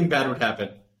 nothing bad would happen.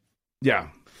 Yeah.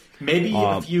 Maybe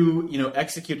a few,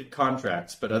 executed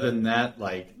contracts, but other than that,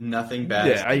 like, nothing bad.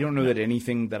 Yeah, I don't know that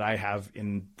anything that I have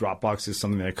in Dropbox is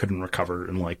something that I couldn't recover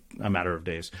in, like, a matter of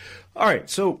days. All right,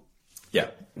 so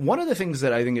one of the things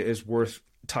that I think is worth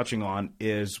touching on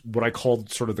is what I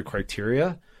called sort of the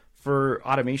criteria for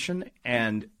automation.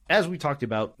 And as we talked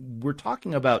about, we're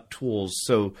talking about tools.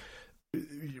 So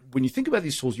when you think about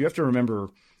these tools, you have to remember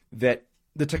that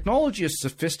the technology is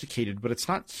sophisticated, but it's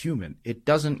not human. It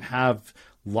doesn't have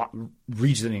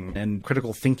reasoning and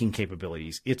critical thinking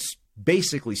capabilities. It's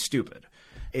basically stupid.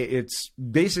 It's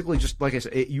basically just, like I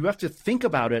said, you have to think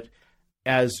about it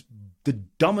as the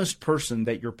dumbest person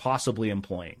that you're possibly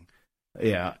employing.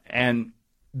 Yeah. And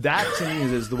that to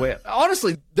me is the way,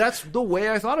 honestly, that's the way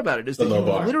I thought about it, is that you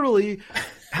literally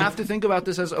have to think about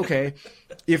this as, okay,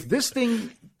 if this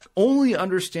thing only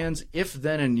understands if,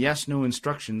 then, and yes, no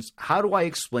instructions, how do I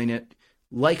explain it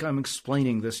like I'm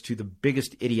explaining this to the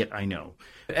biggest idiot I know?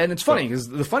 And it's funny, because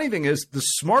the funny thing is, the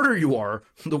smarter you are,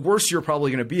 the worse you're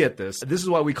probably going to be at this. This is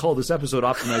why we call this episode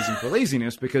Optimizing for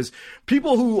Laziness, because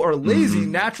people who are lazy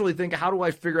naturally think, how do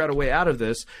I figure out a way out of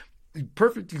this?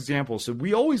 Perfect example. So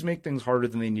we always make things harder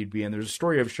than they need to be. And there's a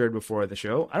story I've shared before at the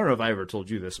show. I don't know if I ever told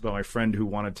you this, about my friend who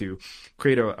wanted to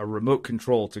create a remote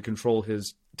control to control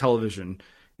his television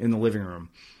in the living room.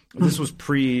 This was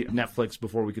pre-Netflix,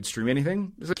 before we could stream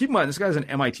anything. So keep in mind, this guy's an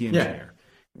MIT engineer.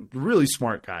 Yeah. Really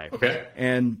smart guy. Okay.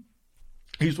 And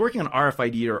he was working on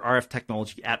RFID or RF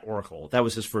technology at Oracle. That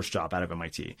was his first job out of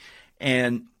MIT.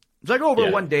 And so I go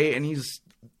over one day, and he's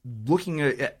looking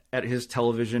at his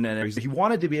television, and he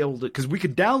wanted to be able to, because we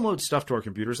could download stuff to our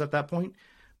computers at that point,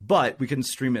 but we couldn't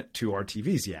stream it to our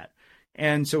TVs yet.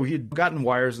 And so he had gotten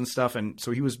wires and stuff, and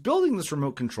so he was building this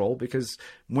remote control because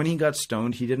when he got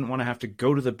stoned, he didn't want to have to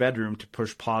go to the bedroom to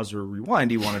push pause or rewind.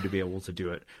 He wanted to be able to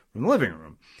do it from the living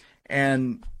room.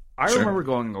 And I remember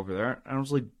going over there, and I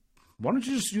was like, why don't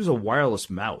you just use a wireless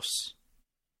mouse?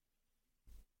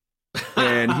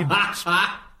 And he...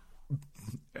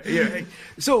 Yeah.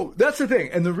 So that's the thing.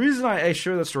 And the reason I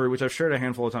share that story, which I've shared a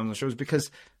handful of times on the show, is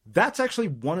because that's actually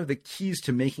one of the keys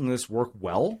to making this work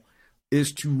well,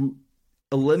 is to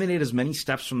eliminate as many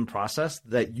steps from the process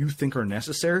that you think are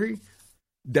necessary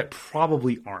that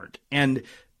probably aren't. And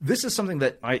this is something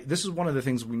that this is one of the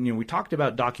things we talked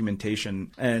about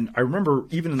documentation. And I remember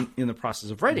even in the process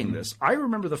of writing this, I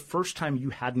remember the first time you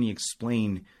had me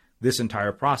explain this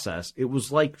entire process, it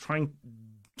was like trying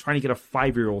to get a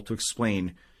 5-year-old to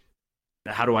explain,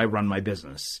 how do I run my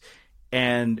business?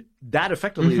 And that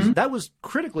effectively that was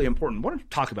critically important. Why don't you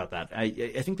talk about that? I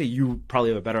think that you probably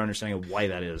have a better understanding of why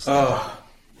that is.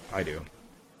 I do.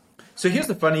 So here's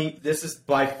the funny, this is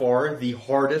by far the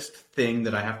hardest thing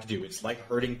that I have to do. It's like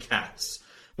herding cats.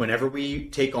 Whenever we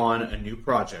take on a new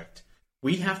project,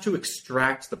 we have to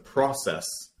extract the process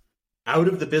out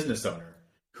of the business owner,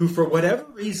 who for whatever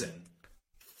reason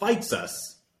fights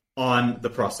us on the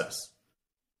process.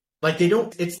 Like they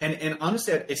don't, and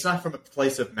honestly, it's not from a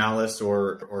place of malice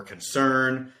or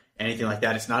concern, anything like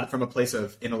that. It's not from a place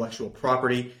of intellectual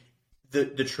property.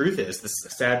 The truth is, this is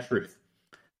a sad truth.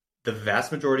 The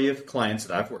vast majority of clients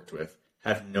that I've worked with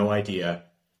have no idea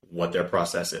what their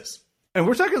process is. And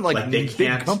we're talking like big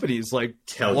companies, like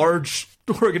large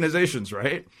organizations,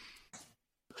 right?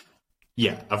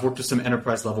 Yeah. I've worked with some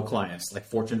enterprise level clients, like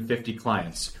Fortune 50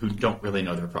 clients, who don't really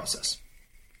know their process.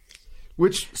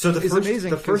 Which is amazing.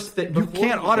 The first thing, you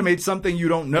can't automate something you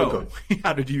don't know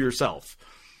how to do yourself.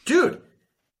 Dude,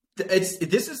 this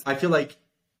is, I feel like,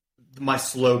 my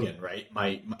slogan, right?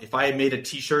 If I had made a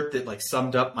t-shirt that like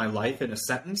summed up my life in a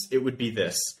sentence, it would be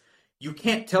this: you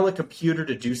can't tell a computer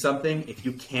to do something if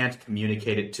you can't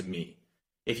communicate it to me.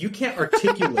 If you can't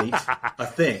articulate a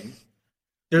thing,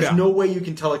 there's no way you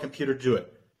can tell a computer to do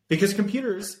it. Because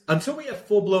computers, until we have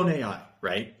full-blown AI,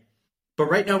 right? But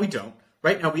right now we don't.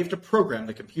 Right now we have to program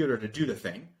the computer to do the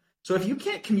thing. So if you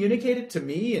can't communicate it to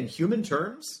me in human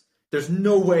terms, there's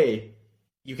no way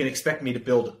you can expect me to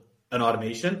build an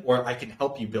automation, or I can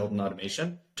help you build an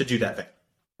automation to do that thing.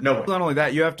 No way. Not only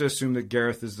that, you have to assume that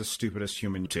Gareth is the stupidest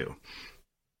human too.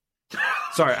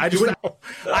 Sorry, I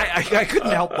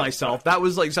couldn't help myself. That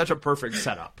was like such a perfect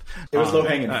setup. It was low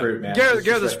hanging fruit, man.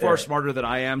 Gareth is far smarter than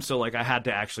I am, so like I had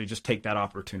to actually just take that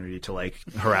opportunity to like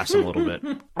harass him a little bit.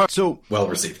 So well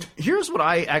received. Here's what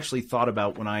I actually thought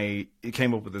about when I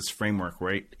came up with this framework.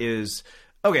 Right? Is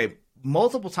okay.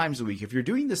 Multiple times a week, if you're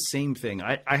doing the same thing,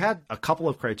 I had a couple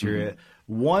of criteria.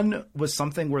 One was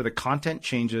something where the content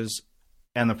changes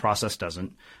and the process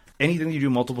doesn't. Anything you do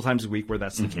multiple times a week where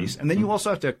that's the case. And then you also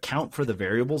have to account for the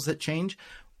variables that change.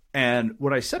 And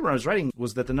what I said when I was writing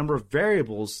was that the number of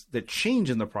variables that change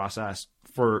in the process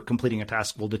for completing a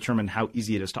task will determine how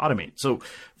easy it is to automate. So,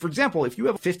 for example, if you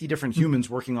have 50 different humans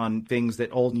working on things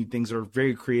that all need things that are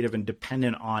very creative and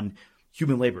dependent on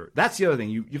human labor, that's the other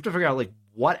thing. You have to figure out, like,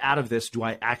 what out of this do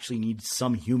I actually need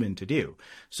some human to do?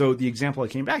 So the example I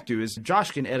came back to is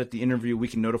Josh can edit the interview. We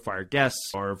can notify our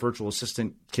guests. Our virtual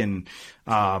assistant can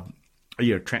proofread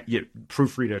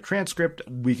a transcript.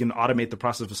 We can automate the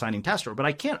process of assigning tasks. But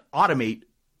I can't automate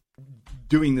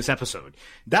doing this episode.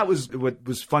 That was what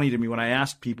was funny to me when I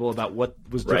asked people about what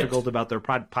was difficult about their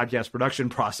podcast production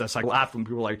process. I laughed when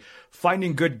people were like,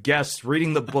 finding good guests,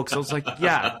 reading the books. I was like,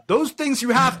 yeah, those things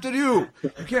you have to do.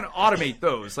 You can't automate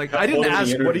those. Like, I didn't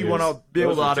ask what do you want to be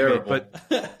able to automate,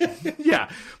 but yeah.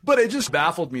 But it just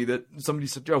baffled me that somebody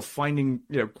said, finding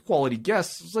quality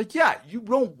guests. It's like, yeah, you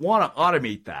don't want to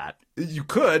automate that. You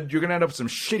could. You're going to end up with some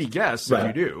shitty guests if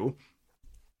you do.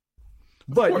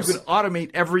 But you can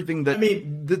automate everything that...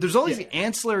 there's all these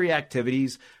ancillary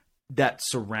activities that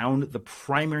surround the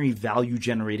primary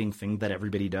value-generating thing that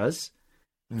everybody does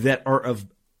that are of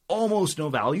almost no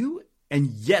value, and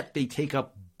yet they take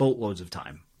up boatloads of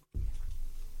time.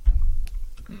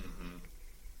 Mm-hmm.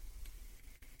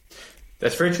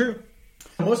 That's very true.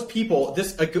 Most people...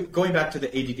 going back to the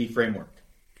ADD framework,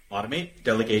 automate,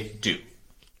 delegate, do.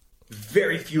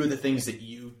 Very few of the things that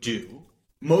you do...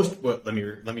 let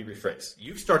me rephrase.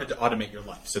 You've started to automate your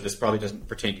life, so this probably doesn't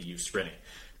pertain to you, Srini.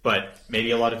 But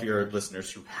maybe a lot of your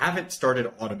listeners who haven't started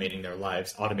automating their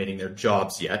lives, automating their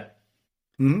jobs yet,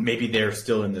 maybe they're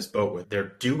still in this boat where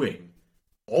they're doing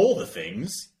all the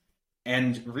things,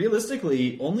 and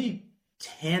realistically, only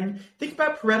 10... Think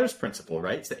about Pareto's principle,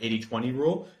 right? It's the 80-20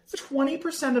 rule. So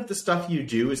 20% of the stuff you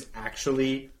do is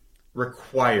actually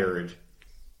required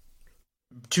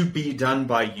to be done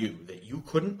by you, that you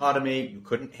couldn't automate, you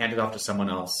couldn't hand it off to someone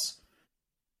else.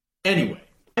 Anyway,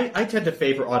 I tend to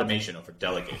favor automation over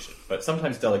delegation, but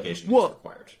sometimes delegation is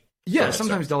required. Yeah,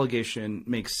 sometimes delegation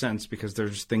makes sense because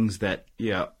there's things that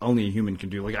only a human can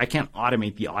do. Like, I can't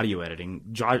automate the audio editing.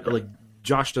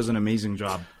 Josh does an amazing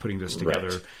job putting this together.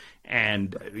 Right.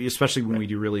 And especially when we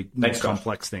do really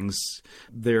complex things,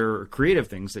 there are creative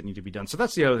things that need to be done. So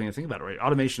that's the other thing to think about, right?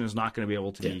 Automation is not going to be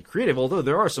able to be creative, although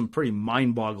there are some pretty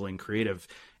mind-boggling creative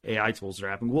AI tools that are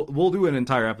happening. We'll do an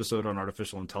entire episode on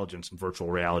artificial intelligence and virtual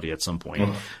reality at some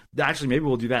point. Actually, maybe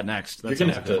we'll do that next. That's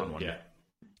a fun one. Yeah.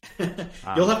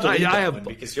 You'll have to lead that one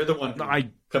because you're the one who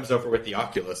comes over with the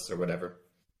Oculus or whatever.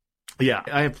 Yeah,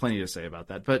 I have plenty to say about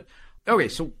that. But okay,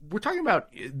 so we're talking about,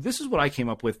 this is what I came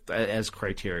up with as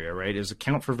criteria, right? Is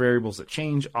account for variables that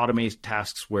change, automate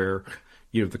tasks where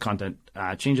the content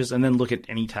changes, and then look at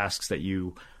any tasks that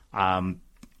you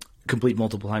complete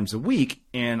multiple times a week.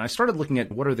 And I started looking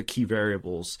at what are the key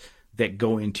variables that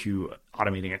go into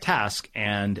automating a task,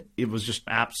 and it was just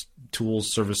apps,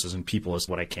 tools, services, and people is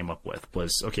what I came up with.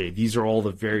 Was, okay, these are all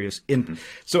the various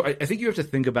So I think you have to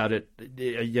think about it,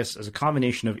 yes, as a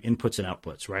combination of inputs and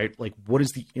outputs, right? Like, what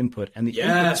is the input? And the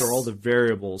inputs are all the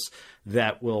variables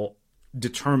that will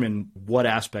determine what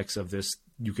aspects of this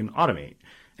you can automate.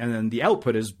 And then the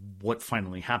output is what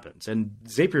finally happens. And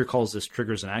Zapier calls this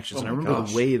triggers and actions. And I remember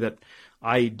the way that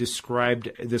I described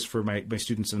this for my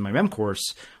students in my MEM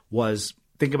course was,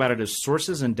 think about it as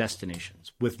sources and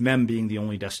destinations, with MEM being the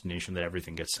only destination that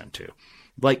everything gets sent to.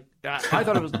 Like, I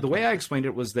thought it was, the way I explained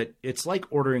it was that it's like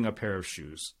ordering a pair of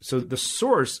shoes. So the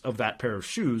source of that pair of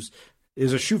shoes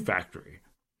is a shoe factory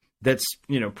that's,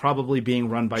 probably being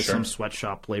run by some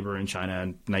sweatshop labor in China,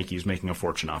 and Nike's making a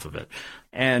fortune off of it.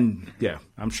 And yeah,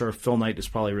 I'm sure Phil Knight is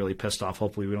probably really pissed off.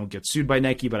 Hopefully we don't get sued by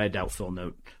Nike, but I doubt Phil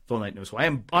Knight knows why.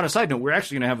 And on a side note, we're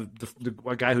actually going to have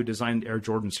the guy who designed Air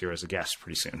Jordans here as a guest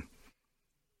pretty soon.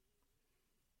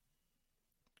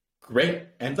 Great.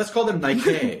 And let's call them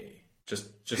Nike. just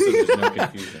so there's no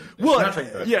confusion.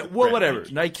 Whatever.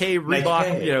 Nike,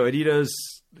 Reebok, Adidas,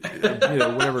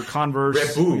 whatever,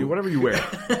 Converse, whatever you wear.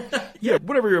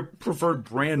 Whatever your preferred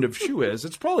brand of shoe is,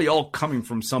 it's probably all coming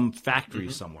from some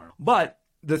factory somewhere. But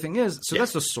the thing is,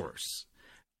 that's the source.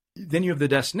 Then you have the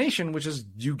destination, which is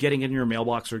you getting it in your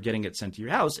mailbox or getting it sent to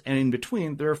your house. And in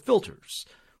between, there are filters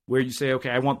where you say, okay,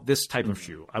 I want this type of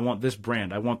shoe. I want this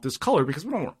brand. I want this color, because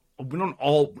we don't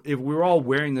all, if we were all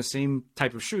wearing the same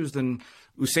type of shoes, then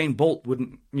Usain Bolt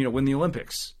wouldn't, win the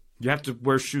Olympics. You have to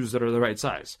wear shoes that are the right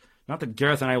size. Not that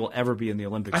Gareth and I will ever be in the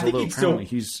Olympics, although apparently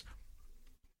he's...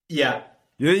 Yeah.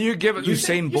 You give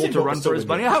Usain Bolt a run for his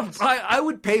money. I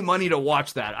would pay money to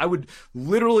watch that. I would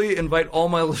literally invite all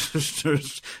my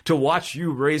listeners to watch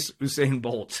you race Usain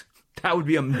Bolt. That would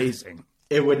be amazing.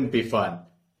 It wouldn't be fun.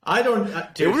 I don't...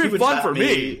 it would be fun for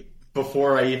me.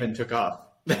 Before I even took off.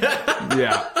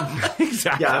 Yeah,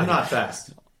 exactly. Yeah, I'm not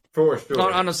fast. For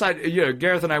sure. On a side,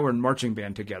 Gareth and I were in marching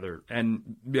band together,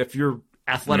 and if you're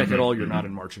athletic at all, you're not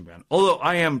in marching band. Although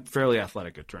I am fairly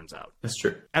athletic, it turns out. That's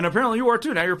true. And apparently you are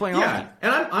too. Now you're playing hockey.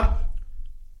 And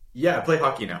I play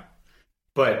hockey now.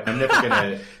 But I'm never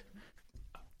gonna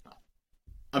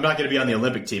I'm not gonna be on the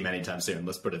Olympic team anytime soon,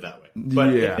 let's put it that way. But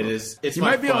it's you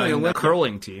might be on the Olympic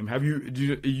curling team.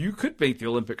 You could make the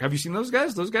Olympic. Have you seen those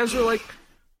guys? Those guys are like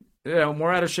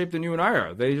more out of shape than you and I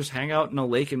are. They just hang out in a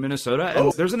lake in Minnesota,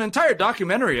 and there's an entire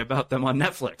documentary about them on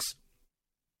Netflix.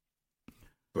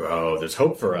 Bro, there's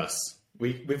hope for us.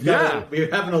 We have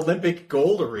an Olympic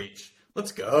goal to reach.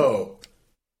 Let's go.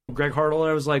 Greg Hartle and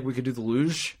I was like, we could do the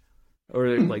luge, or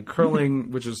like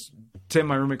curling, which is Tim,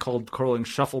 my roommate, called curling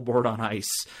shuffleboard on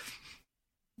ice.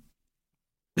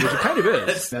 Which it kind of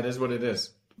is. That is what it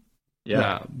is.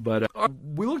 Yeah, but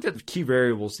we looked at the key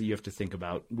variables that you have to think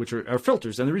about, which are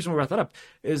filters. And the reason we brought that up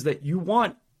is that you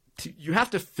have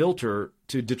to filter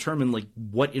to determine like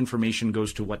what information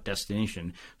goes to what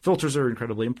destination. Filters are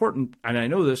incredibly important, and I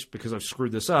know this because I've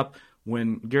screwed this up.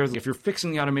 When Gareth, if you're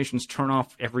fixing the automations, turn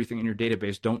off everything in your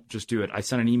database. Don't just do it. I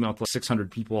sent an email to 600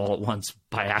 people all at once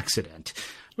by accident.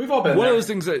 We've all been one there. of those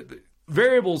things that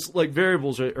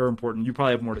variables are important. You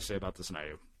probably have more to say about this than I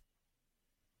do.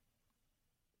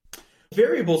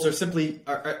 Variables are simply,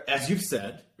 as you've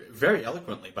said, very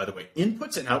eloquently, by the way,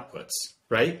 inputs and outputs,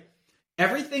 right?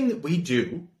 Everything that we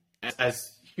do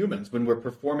as humans, when we're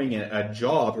performing a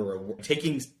job or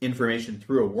taking information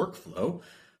through a workflow,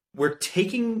 we're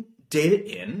taking data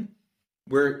in,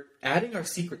 we're adding our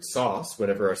secret sauce,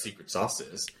 whatever our secret sauce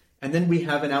is, and then we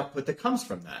have an output that comes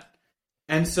from that.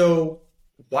 And so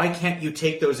why can't you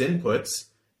take those inputs,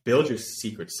 build your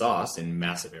secret sauce in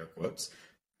massive air quotes,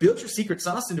 build your secret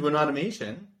sauce into an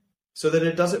automation so that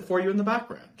it does it for you in the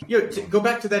background? To go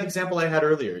back to that example I had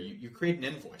earlier, you create an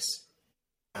invoice.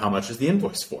 How much is the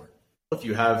invoice for? If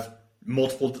you have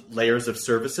multiple layers of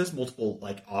services, multiple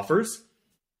like offers,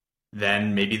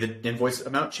 then maybe the invoice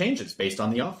amount changes based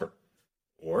on the offer.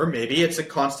 Or maybe it's a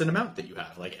constant amount that you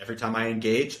have. Like every time I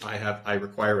engage, I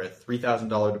require a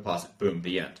 $3,000 deposit. Boom,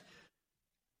 the end.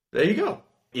 There you go.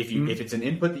 If it's an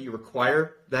input that you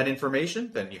require that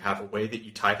information, then you have a way that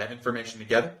you tie that information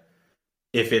together.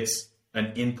 If it's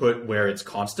an input where it's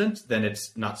constant, then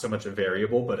it's not so much a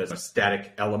variable, but as a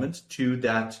static element to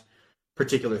that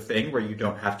particular thing where you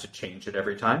don't have to change it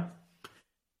every time.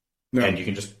 No. And you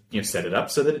can just set it up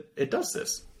so that it does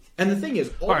this. And the thing is,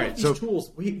 all of these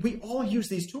tools, we all use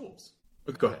these tools.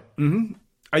 Go ahead. Mm-hmm.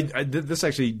 This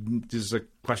actually is a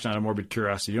question out of morbid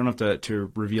curiosity. You don't have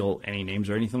to reveal any names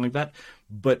or anything like that.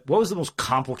 But what was the most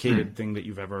complicated thing that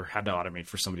you've ever had to automate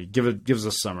for somebody? Give us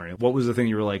a summary. What was the thing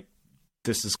you were like,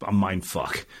 this is a mind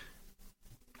fuck?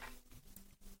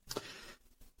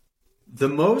 The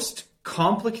most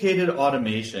complicated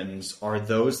automations are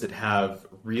those that have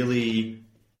really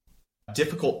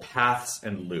difficult paths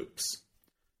and loops.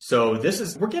 So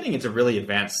we're getting into really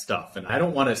advanced stuff, and I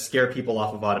don't want to scare people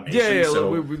off of automation. Yeah.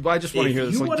 So I just want to hear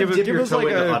this. Like, give us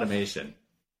like automation.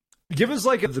 Give us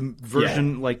like the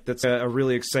version like that's a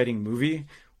really exciting movie.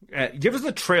 Give us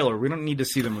the trailer. We don't need to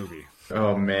see the movie.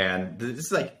 Oh man, this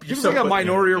is like give us like a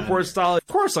Minority Report style. Of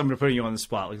course, I'm going to put you on the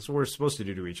spot. Like it's what we're supposed to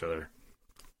do to each other.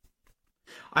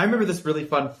 I remember this really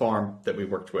fun farm that we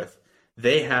worked with.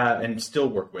 They have, and still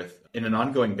work with, in an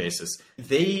ongoing basis,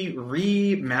 they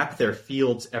remap their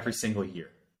fields every single year.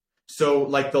 So,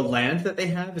 like, the land that they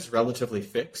have is relatively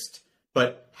fixed,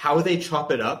 but how they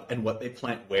chop it up and what they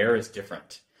plant where is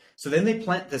different. So then they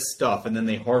plant this stuff, and then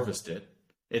they harvest it.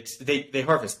 They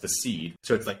harvest the seed,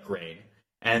 so it's like grain.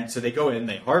 And so they go in,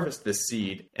 they harvest this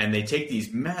seed, and they take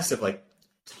these massive, like,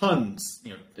 tons,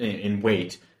 in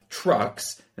weight,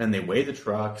 trucks, and they weigh the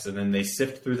trucks, and then they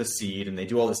sift through the seed, and they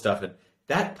do all this stuff. And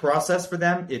that process for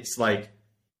them,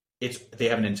 they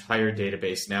have an entire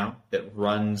database now that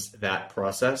runs that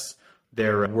process.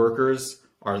 Their workers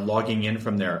are logging in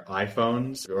from their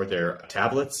iPhones or their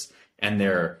tablets, and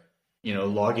they're,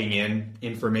 logging in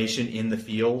information in the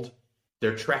field.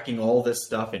 They're tracking all this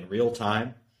stuff in real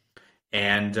time,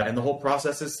 and the whole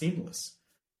process is seamless.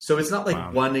 So it's not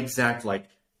like one exact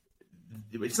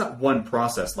it's not one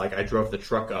process. Like I drove the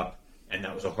truck up and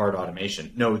that was a hard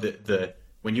automation. No,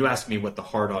 when you ask me what the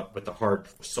hard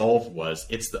solve was,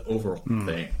 it's the overall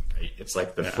thing. Right? It's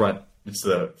like the front. It's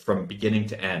from beginning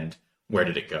to end. Where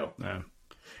did it go? Yeah.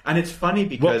 And it's funny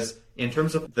because in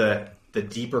terms of the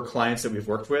deeper clients that we've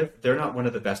worked with, they're not one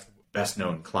of the best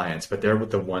known clients, but they're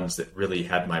the ones that really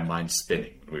had my mind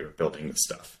spinning when we were building this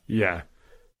stuff. Yeah.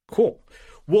 Cool.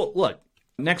 Well, look.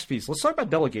 Next piece, let's talk about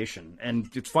delegation. And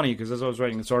it's funny because as I was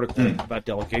writing this article about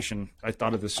delegation, I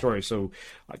thought of this story. So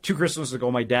 2 Christmases ago,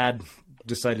 my dad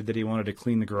decided that he wanted to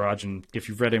clean the garage. And if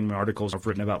you've read any of my articles I've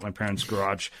written about my parents'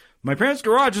 garage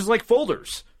is like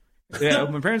folders. Yeah,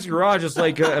 my parents' garage is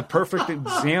like a perfect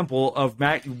example of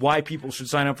why people should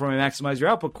sign up for my Maximize Your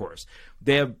Output course.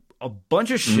 They have a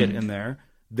bunch of shit in there.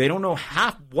 They don't know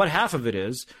what half of it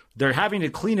is. They're having to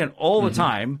clean it all the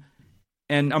time.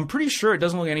 And I'm pretty sure it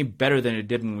doesn't look any better than it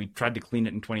did when we tried to clean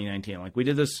it in 2019. Like we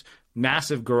did this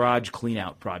massive garage clean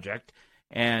out project,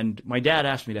 And my dad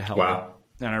asked me to help, Wow.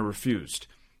 and I refused.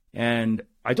 And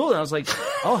I told him, I was like,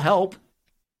 I'll help,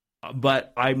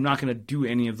 but I'm not going to do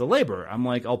any of the labor. I'm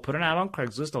like, I'll put an ad on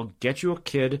Craigslist. I'll get you a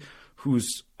kid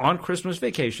who's on Christmas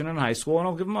vacation in high school, and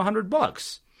I'll give him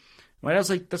 $100. My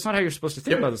dad's like, that's not how you're supposed to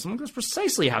think about this. I'm like, that's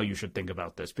precisely how you should think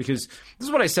about this, because this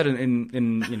is what I said in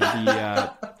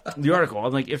the article.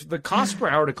 I'm like, if the cost per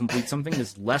hour to complete something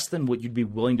is less than what you'd be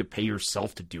willing to pay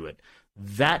yourself to do it,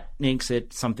 that makes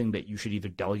it something that you should either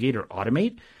delegate or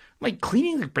automate. Like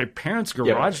cleaning my parents'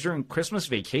 garage during Christmas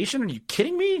vacation? Are you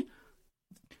kidding me?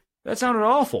 That sounded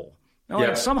awful. Now,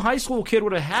 like some high school kid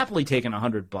would have happily taken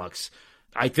 $100.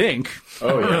 I think. Oh,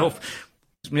 I don't know if,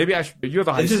 maybe I should. You have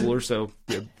a high schooler, so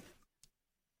do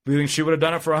you think she would have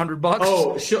done it for $100?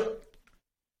 Oh,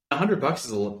 $100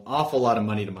 is an awful lot of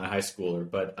money to my high schooler,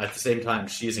 but at the same time,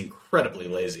 she is incredibly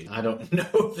lazy. I don't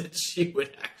know that she would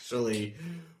actually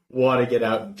want to get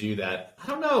out and do that. I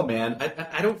don't know, man.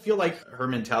 I don't feel like her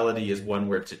mentality is one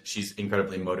where she's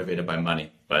incredibly motivated by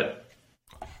money, but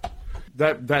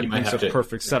that makes a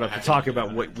perfect setup to talk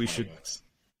about what we should.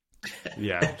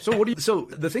 Yeah. So so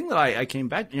the thing that I came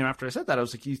back, after I said that, I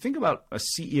was like, you think about a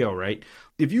CEO, right?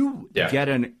 If you get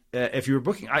if you were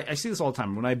booking, I see this all the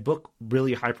time. When I book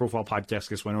really high profile podcast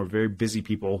guests, when we're very busy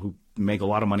people who make a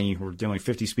lot of money, who are doing like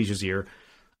 50 speeches a year,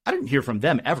 I didn't hear from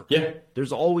them ever. Yeah.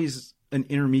 There's always an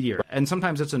intermediary. And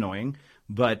sometimes it's annoying,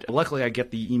 but luckily I get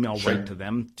the email right to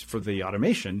them for the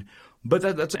automation.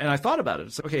 But that's, and I thought about it.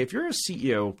 It's like, okay, if you're a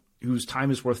CEO whose time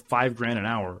is worth $5,000 an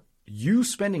hour, you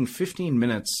spending 15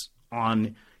 minutes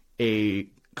on a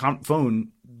phone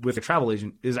with a travel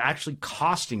agent is actually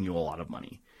costing you a lot of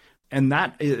money. And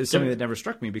that is something that never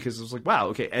struck me, because it was like, wow,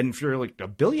 okay. And if you're like a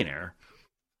billionaire,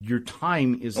 your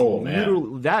time is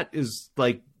literally, that is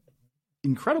like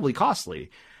incredibly costly.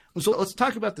 So let's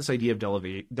talk about this idea of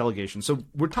delegation. So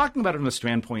we're talking about it from the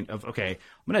standpoint of, okay,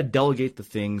 I'm going to delegate the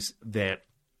things that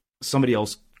somebody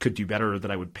else could do better, or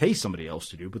that I would pay somebody else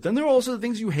to do. But then there are also the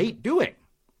things you hate doing.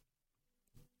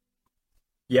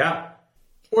 Yeah.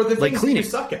 Or the things that you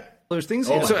suck at. There's things.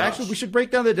 Actually, we should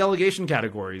break down the delegation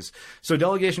categories. So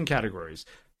delegation categories,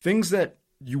 things that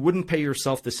you wouldn't pay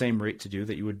yourself the same rate to do,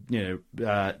 that you would,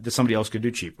 that somebody else could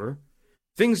do cheaper.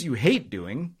 Things you hate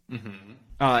doing. Mm-hmm.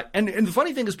 And the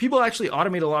funny thing is, people actually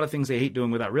automate a lot of things they hate doing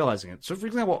without realizing it. So, for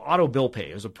example, auto bill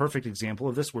pay is a perfect example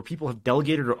of this, where people have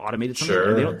delegated or automated something,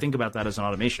 and they don't think about that as an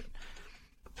automation.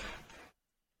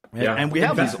 And we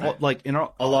have these like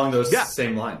along those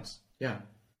same lines. Yeah.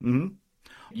 Mm-hmm.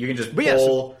 You can just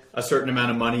pull a certain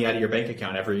amount of money out of your bank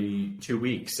account every 2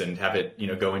 weeks and have it,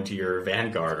 go into your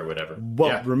Vanguard or whatever.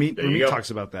 Well, Ramit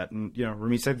talks about that, and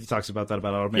Ramit Sethi talks about that,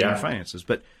 about automating your finances.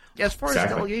 But as far as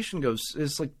delegation goes,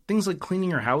 it's like things like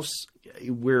cleaning your house,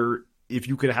 where if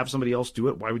you could have somebody else do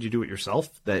it, why would you do it yourself?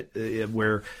 The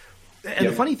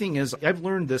funny thing is, I've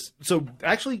learned this. So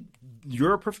actually,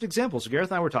 you're a perfect example. So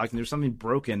Gareth and I were talking. There's something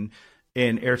broken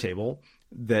in Airtable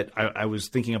that I was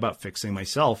thinking about fixing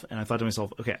myself. And I thought to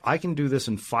myself, okay, I can do this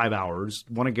in 5 hours.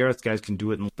 One of Gareth's guys can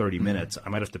do it in 30 minutes. I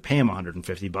might have to pay him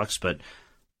 $150, but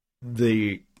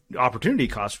the opportunity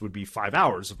cost would be 5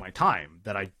 hours of my time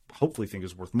that I hopefully think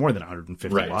is worth more than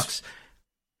 $150.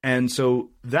 And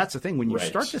so that's the thing. When you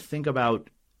start to think about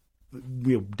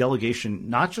delegation,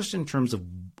 not just in terms of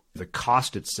the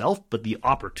cost itself, but the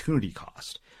opportunity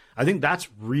cost, I think that's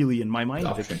really, in my mind,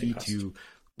 the key to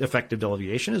effective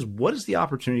delegation is, what is the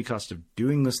opportunity cost of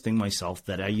doing this thing myself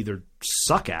that I either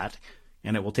suck at,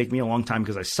 and it will take me a long time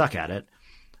because I suck at it.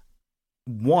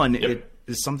 One, it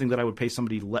is something that I would pay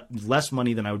somebody less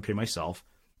money than I would pay myself.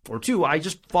 Or two, I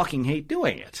just fucking hate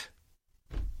doing it.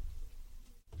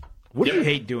 What do you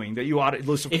hate doing that you ought to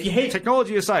listen? If you hate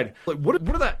technology aside, like what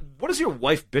does your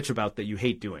wife bitch about that you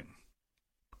hate doing?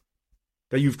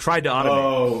 That you've tried to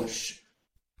automate?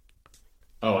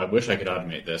 Oh, I wish I could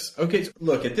automate this. Okay, so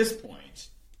look, at this point,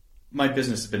 my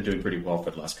business has been doing pretty well for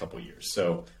the last couple of years.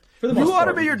 So for the most part,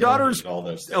 you automate your daughter's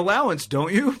allowance,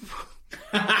 don't you?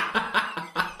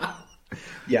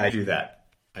 Yeah, I do that.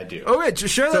 I do. Oh, wait,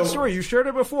 just share that story. You shared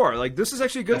it before. Like, this is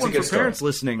actually a good one for parents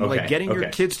listening. Okay, like, getting your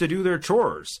kids to do their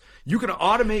chores. You can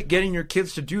automate getting your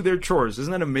kids to do their chores.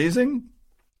 Isn't that amazing?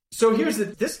 So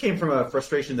this came from a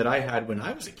frustration that I had when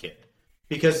I was a kid.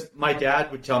 Because my dad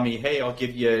would tell me, hey, I'll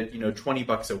give you,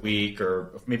 $20 a week,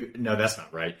 or maybe, no, that's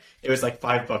not right. It was like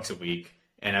 $5 a week,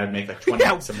 and I would make like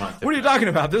 $20 a month. What are you talking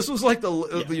about? This was like the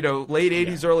late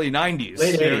 80s, early 90s.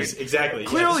 Late 80s, exactly.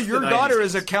 Clearly, your daughter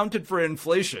has accounted for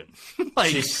inflation.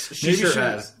 Like, she sure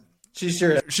has. She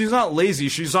sure has. She's not lazy.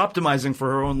 She's optimizing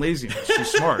for her own laziness. She's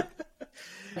smart.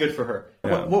 Good for her.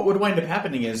 Yeah. What would wind up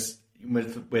happening is,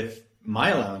 with my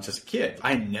allowance as a kid,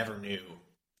 I never knew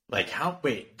Like,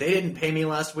 wait, they didn't pay me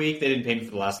last week. They didn't pay me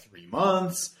for the last 3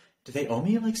 months. Do they owe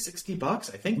me like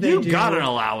 $60? I think they do. You got an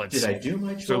allowance. Did I do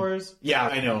my chores? Yeah,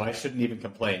 I know. I shouldn't even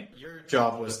complain. Your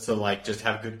job was to like just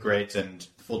have good grades and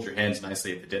fold your hands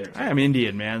nicely at the dinner table. I'm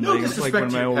Indian, man. No like, disrespect like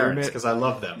to your parents, because I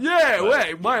love them. Yeah, but,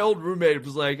 wait. My old roommate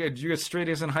was like, hey, did you get straight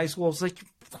A's in high school? I was like,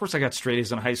 of course I got straight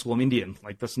A's in high school. I'm Indian.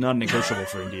 Like, that's non-negotiable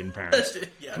for Indian parents.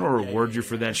 I don't reward you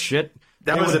for that shit.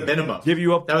 That was a minimum. Give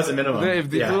you up. That was a minimum.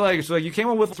 They're like, so like, you came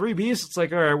up with 3 B's. It's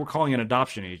like, all right, we're calling an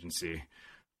adoption agency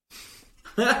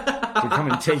to come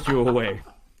and take you away.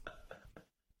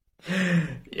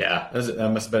 Yeah,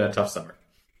 that must have been a tough summer.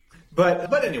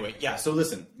 But anyway, yeah. So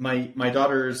listen, my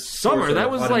daughter's summer.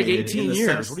 That was like 18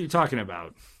 years. What are you talking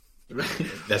about?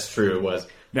 That's true. It was.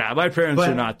 Nah, my parents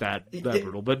are not that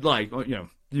brutal. But like, you know,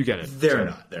 you get it. They're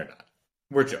not.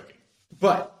 We're joking.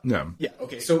 But no. Yeah.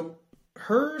 Okay. So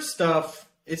her stuff.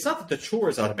 It's not that the chore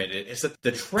is automated. It's that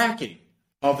the tracking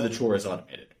of the chore is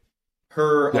automated.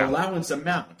 Her allowance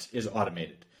amount is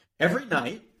automated. Every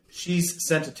night, she's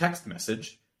sent a text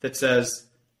message that says,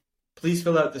 please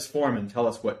fill out this form and tell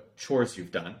us what chores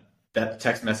you've done. That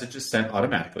text message is sent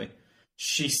automatically.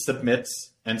 She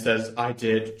submits and says, I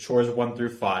did chores 1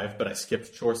 through 5, but I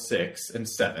skipped chores 6 and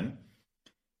 7.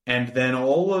 And then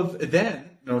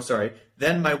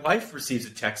then my wife receives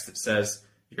a text that says,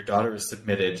 your daughter has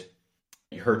submitted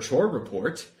her chore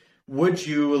report. Would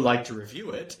you like to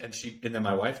review it? And then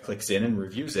my wife clicks in and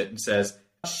reviews it and says,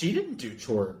 she didn't do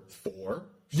chore 4.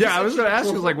 I was going to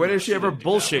ask you, like, when did she ever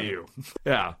bullshit you?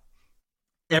 Yeah.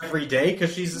 Every day,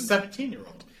 because she's a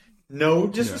 17-year-old. No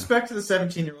disrespect to the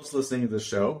 17-year-olds listening to the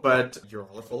show, but you're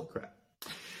all full of crap.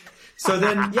 So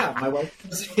then, my wife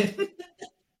comes in.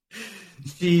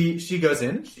 She goes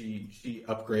in, she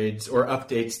upgrades or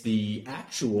updates the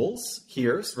actuals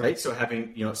here, right? So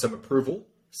having, some approval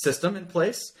system in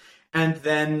place. And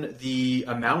then the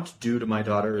amount due to my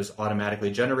daughter is automatically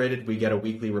generated. We get a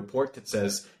weekly report that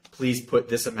says, please put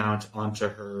this amount onto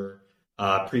her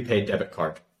prepaid debit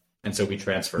card. And so we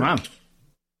transfer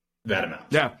that amount.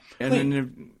 Yeah. And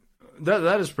then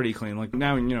that is pretty clean. Like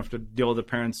now, have to deal with the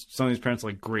parents. Some of these parents are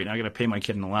like, great, now I got to pay my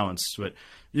kid an allowance. But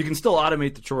you can still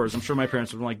automate the chores. I'm sure my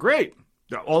parents would be like, great.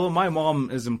 Although my mom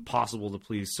is impossible to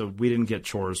please, so we didn't get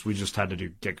chores. We just had to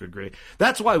get good grade.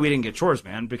 That's why we didn't get chores,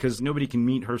 man, because nobody can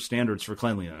meet her standards for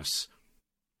cleanliness.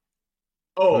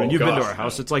 Oh, you've been to our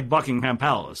house. It's like Buckingham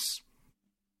Palace.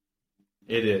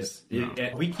 It is.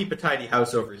 We keep a tidy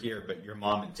house over here, but your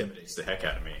mom intimidates the heck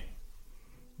out of me.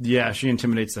 Yeah, she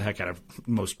intimidates the heck out of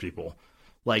most people.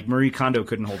 Like, Marie Kondo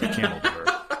couldn't hold a candle to her.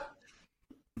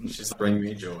 She's bringing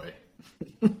me joy.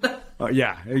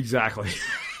 Yeah, exactly.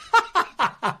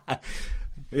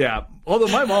 Yeah, although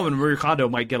my mom and Marie Kondo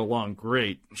might get along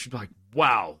great. She'd be like,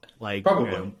 wow. Like,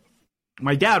 probably.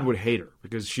 My dad would hate her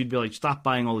because she'd be like, stop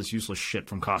buying all this useless shit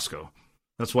from Costco.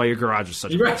 That's why your garage is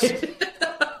such a mess.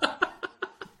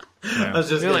 I was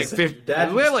just like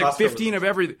 15 of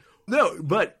everything. No,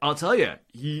 but I'll tell you,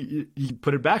 he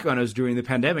put it back on us during the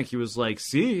pandemic. He was like,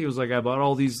 see, I bought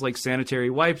all these like sanitary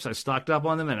wipes. I stocked up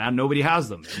on them, and now nobody has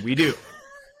them. And we do.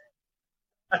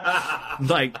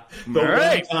 Like,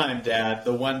 one time, Dad.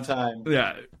 The one time.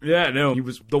 Yeah, no. He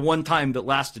was the one time that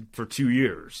lasted for 2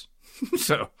 years.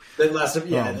 So that lasted.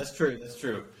 Yeah, that's true.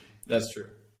 That's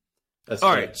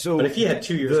all right. So, but if he had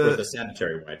 2 years worth of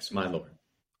sanitary wipes, my lord,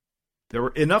 there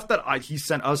were enough that he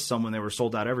sent us some when they were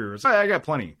sold out everywhere. So I got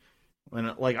plenty,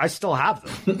 and like I still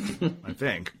have them. I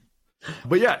think.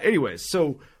 But yeah. Anyways,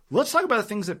 so let's talk about the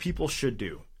things that people should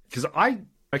do, because I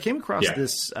came across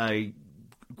this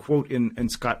quote in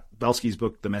Scott Belsky's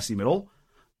book, The Messy Middle,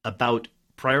 about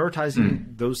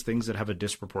prioritizing those things that have a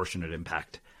disproportionate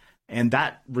impact. And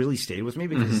that really stayed with me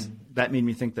because that made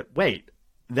me think that, wait,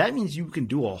 that means you can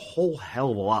do a whole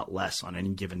hell of a lot less on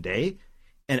any given day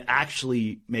and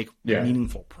actually make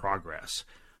meaningful progress.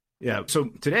 Yeah. So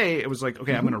today it was like,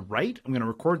 okay, I'm going to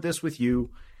record this with you.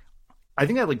 I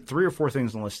think I had like 3 or 4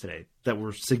 things on the list today that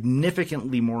were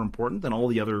significantly more important than all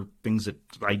the other things that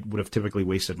I would have typically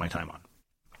wasted my time on.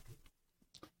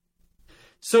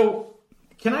 So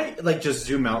can I just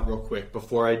zoom out real quick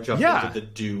before I jump into the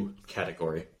do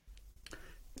category?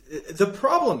 The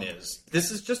problem is,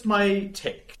 this is just my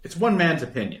take. It's one man's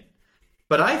opinion.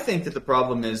 But I think that the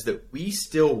problem is that we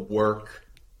still work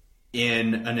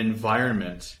in an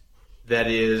environment that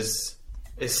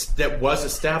that was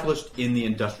established in the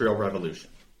Industrial Revolution.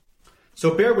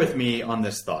 So bear with me on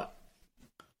this thought.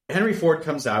 Henry Ford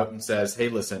comes out and says, hey,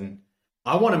 listen,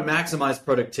 I want to maximize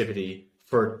productivity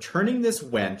for turning this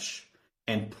wench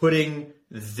and putting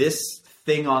this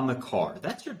thing on the car.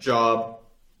 That's your job,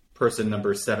 person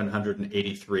number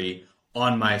 783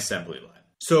 on my assembly line.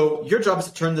 So your job is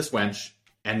to turn this wench,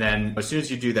 and then as soon as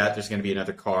you do that, there's going to be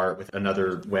another car with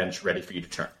another wench ready for you to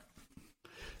turn.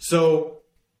 So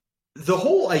the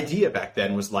whole idea back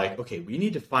then was like, okay, we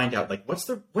need to find out, like,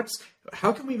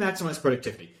 how can we maximize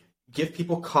productivity? Give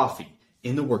people coffee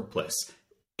in the workplace.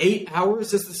 8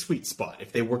 hours is the sweet spot.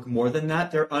 If they work more than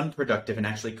that, they're unproductive and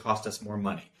actually cost us more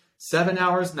money. 7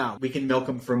 hours, now we can milk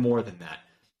them for more than that.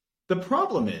 The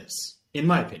problem is, in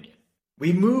my opinion,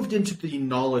 we moved into the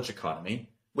knowledge economy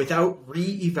without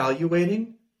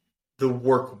re-evaluating the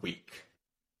work week.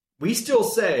 We still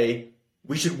say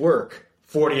we should work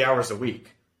 40 hours a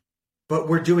week, but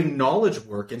we're doing knowledge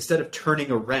work instead of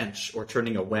turning a wrench or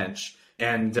turning a wench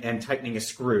and tightening a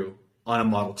screw on a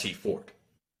Model T Ford.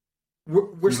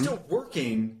 We're still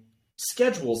working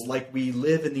schedules like we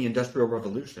live in the Industrial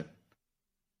Revolution,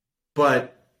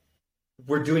 but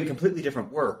we're doing completely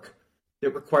different work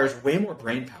that requires way more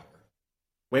brain power,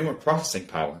 way more processing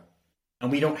power, and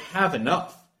we don't have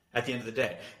enough at the end of the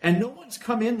day. And no one's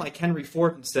come in like Henry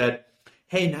Ford and said,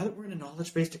 hey, now that we're in a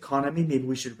knowledge-based economy, maybe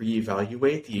we should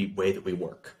reevaluate the way that we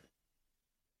work.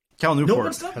 Cal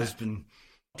Newport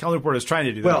Cal Newport is trying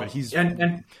to do that, but he's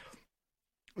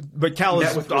but Cal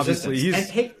is obviously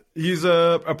he's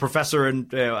a professor,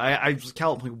 and I just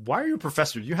Cal, I'm like, why are you a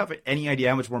professor? Do you have any idea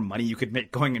how much more money you could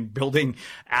make going and building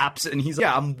apps? And he's like,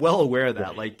 yeah, I'm well aware of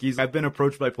that. Right. Like I've been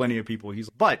approached by plenty of people.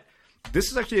 But this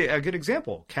is actually a good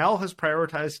example. Cal has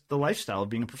prioritized the lifestyle of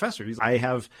being a professor. I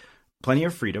have plenty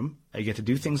of freedom. I get to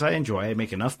do things I enjoy. I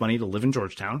make enough money to live in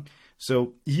Georgetown.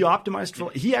 So he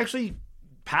optimized he actually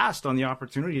passed on the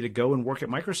opportunity to go and work at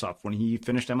Microsoft when he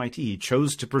finished MIT. He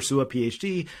chose to pursue a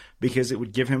PhD because it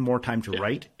would give him more time to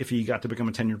write if he got to become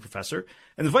a tenured professor.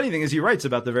 And the funny thing is he writes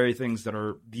about the very things that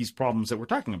are these problems that we're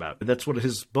talking about. That's what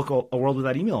his book, A World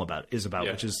Without Email is about,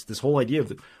 which is this whole idea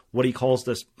of what he calls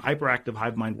this hyperactive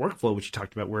hive mind workflow, which he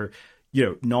talked about, where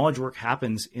knowledge work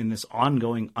happens in this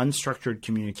ongoing unstructured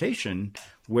communication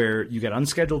where you get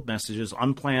unscheduled messages,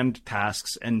 unplanned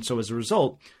tasks. And so as a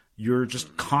result, you're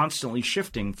just constantly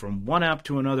shifting from one app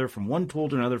to another, from one tool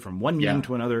to another, from one meeting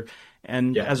to another.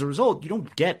 And as a result, you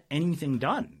don't get anything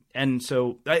done. And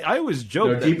so I always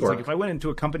joke that it's like if I went into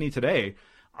a company today,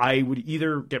 I would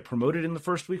either get promoted in the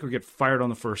first week or get fired on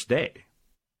the first day.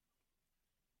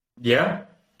 Yeah.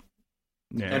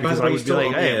 Yeah. And by the way, you still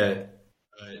owe me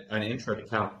an intro to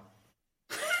Cal.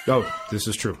 Oh, this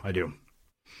is true. I do.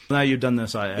 Now you've done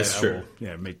this, I true.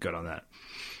 Will make good on that.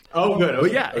 Oh, good.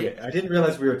 Okay. Okay. I didn't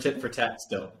realize we were tit for tat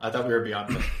still. I thought we were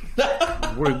beyond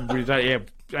that. Yeah,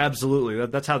 absolutely.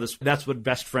 That's what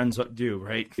best friends do,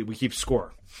 right? We keep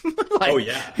score.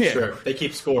 Sure. They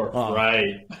keep score.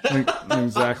 Right.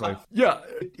 Exactly. Yeah,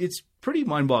 it's pretty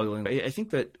mind-boggling. I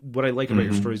think that what I like about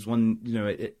your story is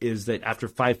is that after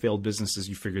 5 failed businesses,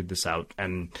 you figured this out.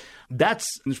 And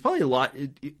there's probably a lot,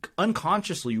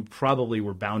 unconsciously, you probably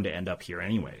were bound to end up here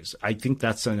anyways. I think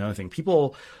that's another thing.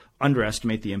 People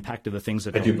underestimate the impact of the things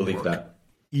that I do believe that,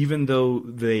 even though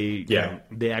they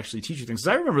actually teach you things. 'Cause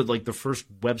I remember like the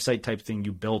first website type thing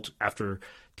you built after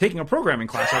taking a programming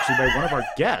class actually by one of our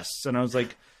guests, and I was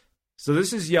like, so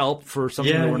this is Yelp for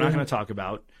something that we're not going to talk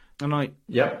about. I'm like,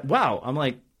 wow. I'm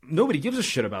like, nobody gives a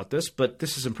shit about this, but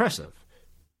this is impressive.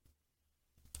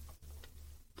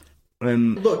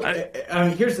 And look, I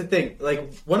mean, here's the thing.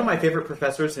 Like, one of my favorite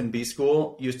professors in B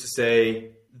school used to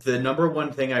say, the number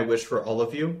one thing I wish for all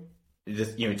of you,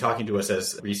 talking to us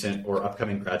as recent or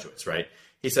upcoming graduates, right?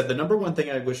 He said, the number one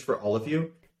thing I wish for all of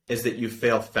you is that you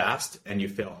fail fast and you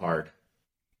fail hard.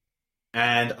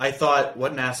 And I thought,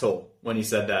 what an asshole when he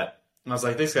said that. And I was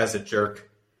like, this guy's a jerk.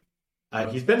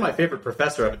 He's been my favorite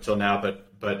professor up until now,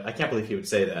 but I can't believe he would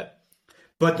say that.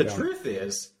 But the truth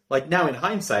is, like, now in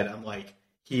hindsight, I'm like,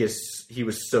 he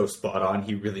was so spot on.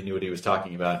 He really knew what he was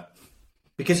talking about.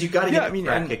 Because you've got to get the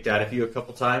crap kicked out of you a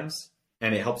couple times,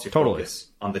 and it helps you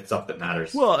focus on the stuff that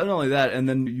matters. Well, and not only that, and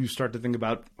then you start to think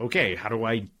about, okay, how do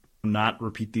I not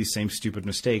repeat these same stupid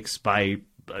mistakes by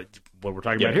what we're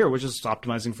talking about here, which is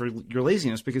optimizing for your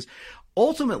laziness? Because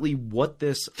ultimately what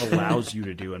this allows you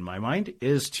to do, in my mind,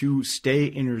 is to stay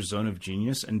in your zone of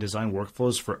genius and design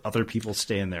workflows for other people to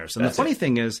stay in theirs. And the funny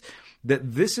thing is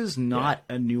that this is not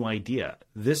a new idea.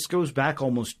 This goes back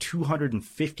almost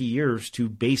 250 years to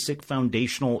basic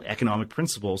foundational economic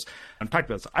principles. I've talked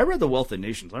about this. I read The Wealth of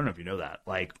Nations. I don't know if you know that.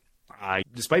 Like,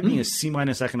 despite being a C-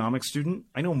 economics student,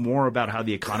 I know more about how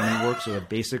the economy works or the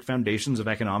basic foundations of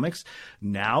economics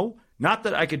now. Not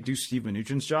that I could do Steve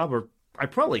Mnuchin's job, or I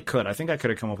probably could. I think I could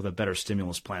have come up with a better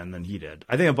stimulus plan than he did.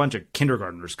 I think a bunch of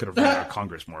kindergartners could have run our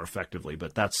Congress more effectively,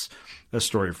 but that's a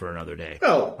story for another day.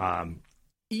 Well,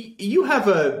 you have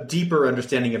a deeper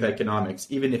understanding of economics,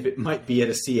 even if it might be at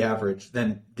a C average,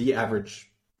 than the average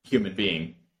human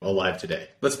being alive today.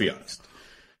 Let's be honest.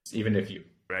 Even if you...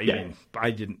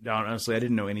 I didn't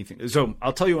know anything. So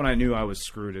I'll tell you when I knew I was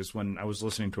screwed is when I was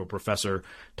listening to a professor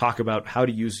talk about how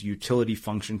to use utility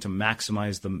function to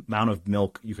maximize the amount of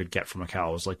milk you could get from a cow.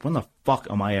 I was like, when the fuck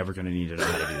am I ever going to need to know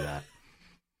how to do that?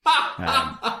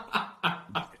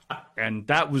 And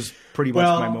that was pretty much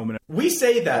my moment. We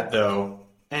say that though,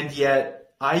 and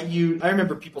yet I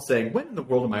remember people saying, when in the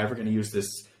world am I ever going to use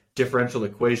this differential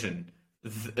equation?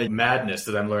 The madness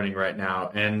that I'm learning right now,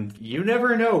 and you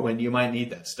never know when you might need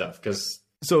that stuff. Because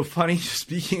so funny.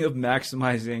 Speaking of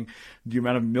maximizing the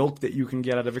amount of milk that you can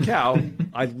get out of a cow,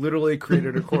 I literally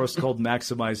created a course called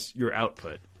 "Maximize Your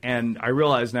Output," and I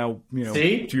realize now,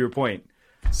 to your point.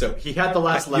 So he had the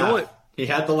last laugh.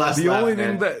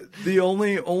 The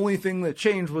only thing that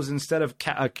changed was instead of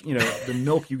the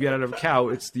milk you get out of a cow,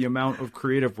 it's the amount of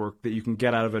creative work that you can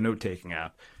get out of a note taking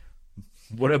app.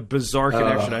 What a bizarre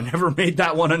connection. I never made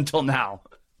that one until now.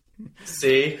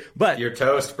 See? But you're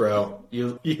toast, bro.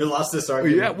 You lost this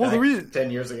argument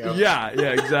 10 years ago. Yeah,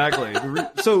 exactly.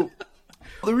 So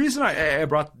the reason I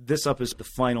brought this up as the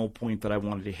final point that I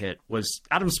wanted to hit was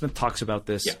Adam Smith talks about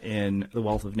this in The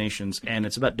Wealth of Nations, and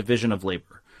it's about division of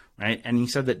labor, right? And he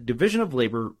said that division of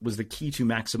labor was the key to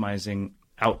maximizing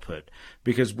output,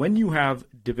 because when you have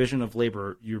division of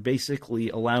labor, you're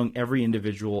basically allowing every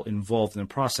individual involved in the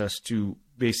process to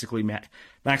basically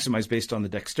maximize based on the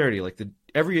dexterity. Like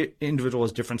every individual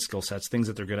has different skill sets, things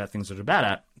that they're good at, things that they're bad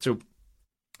at. So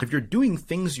if you're doing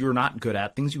things you're not good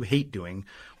at, things you hate doing,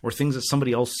 or things that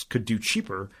somebody else could do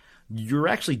cheaper, you're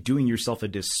actually doing yourself a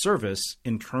disservice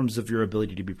in terms of your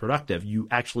ability to be productive. You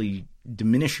actually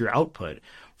diminish your output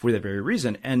for that very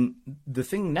reason. And the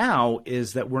thing now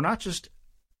is that we're not just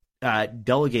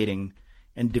delegating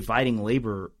and dividing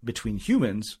labor between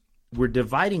humans, we're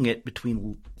dividing it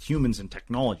between humans and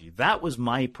technology. That was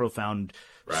my profound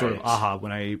sort of aha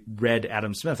when I read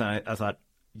Adam Smith. And I thought,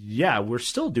 yeah, we're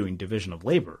still doing division of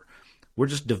labor. We're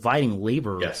just dividing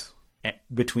labor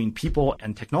between people,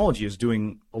 and technology is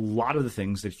doing a lot of the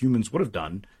things that humans would have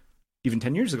done even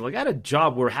 10 years ago. Like I had a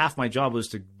job where half my job was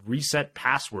to reset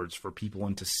passwords for people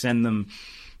and to send them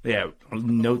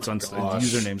notes on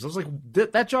usernames. I was like,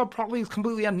 that job probably is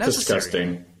completely unnecessary.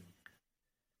 Disgusting.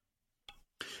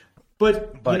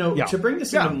 But to bring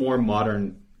this into more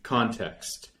modern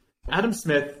context, Adam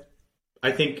Smith,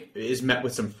 I think, is met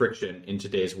with some friction in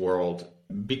today's world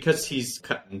because he's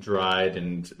cut and dried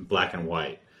and black and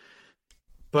white.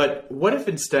 But what if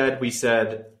instead we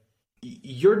said,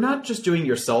 you're not just doing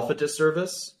yourself a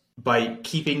disservice by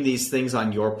keeping these things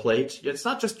on your plate. It's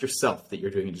not just yourself that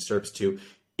you're doing a disservice to.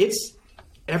 It's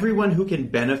everyone who can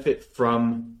benefit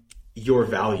from your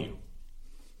value.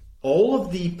 All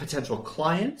of the potential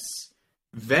clients,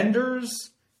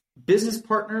 vendors, business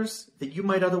partners that you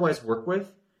might otherwise work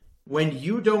with, when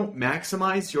you don't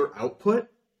maximize your output,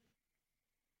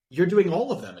 you're doing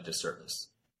all of them a disservice.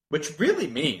 Which really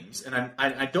means, and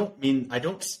I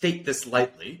don't state this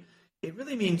lightly, it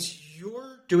really means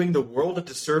you're doing the world a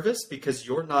disservice because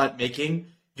you're not making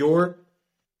your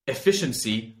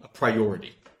efficiency a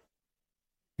priority.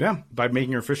 Yeah, by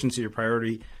making your efficiency your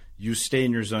priority, you stay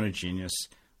in your zone of genius.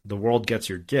 The world gets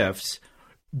your gifts,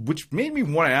 which made me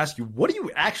want to ask you, what do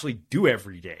you actually do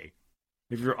every day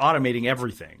if you're automating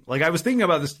everything? Like, I was thinking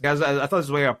about this, guys. I thought this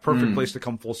was like a perfect place to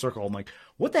come full circle. I'm like,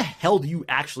 what the hell do you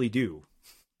actually do?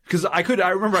 Because I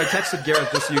remember I texted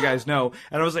Garrett, just so you guys know,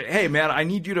 and I was like, hey, man, I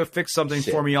need you to fix something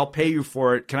for me. I'll pay you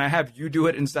for it. Can I have you do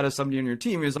it instead of somebody on your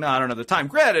team? He was like, no, I don't have the time.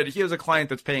 Granted, he has a client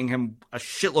that's paying him a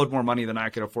shitload more money than I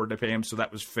could afford to pay him, so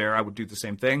that was fair. I would do the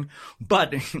same thing.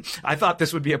 But I thought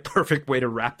this would be a perfect way to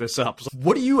wrap this up. So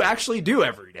what do you actually do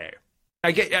every day?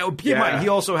 Keep in mind, he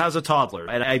also has a toddler,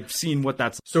 and I've seen what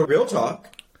that's. So real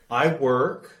talk, I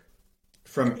work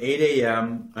from 8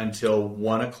 a.m. until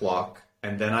 1 o'clock.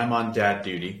 And then I'm on dad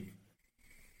duty,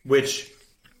 which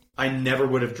I never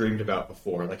would have dreamed about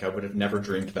before. Like, I would have never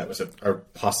dreamed that was a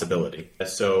possibility.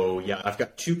 So, yeah, I've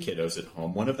got 2 kiddos at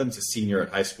home. One of them's a senior at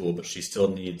high school, but she still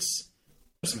needs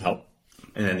some help.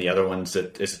 And then the other one's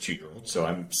is a 2-year-old. So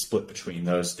I'm split between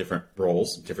those different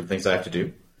roles, different things I have to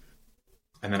do.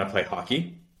 And then I play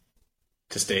hockey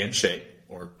to stay in shape,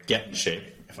 or get in shape,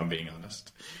 if I'm being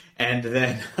honest. And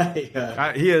then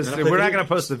he is. We're not going to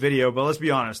post the video, but let's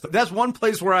be honest. That's one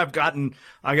place where I got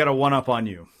a one-up on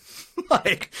you.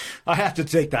 Like, I have to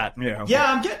take that.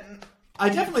 Yeah, I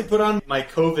definitely put on my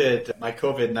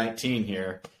COVID-19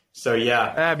 here. So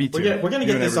yeah, me too. We're going to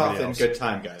get this off in good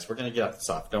time, guys. We're going to get this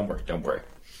off. Don't worry.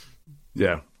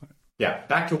 Yeah. Yeah,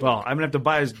 back to Well, I'm going to have to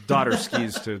buy his daughter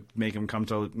skis to make him come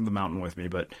to the mountain with me.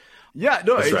 But yeah,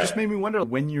 no, it just made me wonder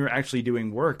when you're actually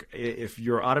doing work, if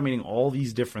you're automating all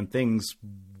these different things,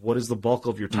 what is the bulk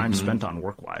of your time spent on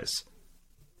work-wise?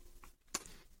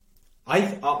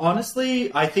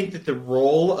 Honestly, I think that the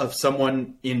role of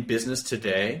someone in business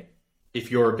today,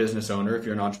 if you're a business owner, if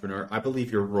you're an entrepreneur, I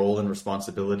believe your role and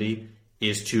responsibility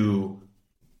is to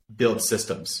build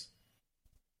systems.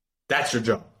 That's your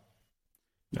job.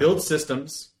 Build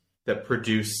systems that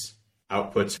produce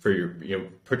outputs for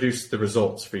produce the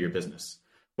results for your business.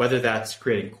 Whether that's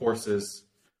creating courses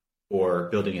or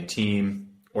building a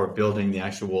team or building the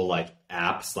actual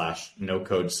app /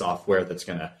 no-code software that's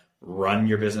going to run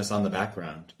your business in the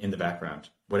background.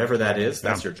 Whatever that is,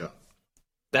 that's your job.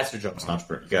 That's your job as an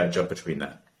entrepreneur. You got to jump between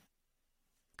that.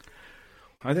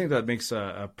 I think that makes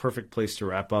a perfect place to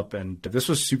wrap up. And this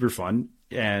was super fun.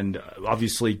 And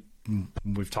obviously,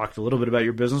 we've talked a little bit about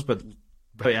your business, but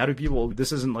how do people,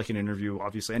 this isn't like an interview,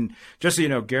 obviously. And just so you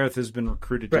know, Gareth has been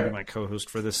recruited to be my co-host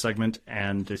for this segment.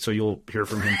 And so you'll hear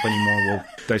from him plenty more. We'll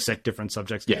dissect different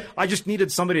subjects. Yeah. I just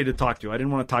needed somebody to talk to. I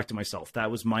didn't want to talk to myself.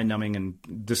 That was mind-numbing, and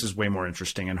this is way more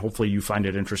interesting. And hopefully you find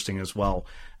it interesting as well.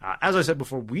 As I said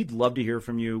before, we'd love to hear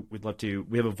from you. We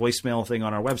have a voicemail thing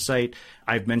on our website.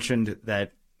 I've mentioned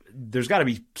that there's got to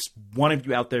be one of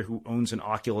you out there who owns an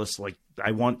Oculus.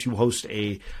 I want to host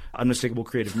a Unmistakable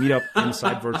Creative Meetup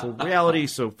inside virtual reality.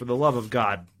 So for the love of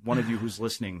God, one of you who's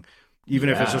listening, even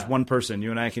if it's just one person,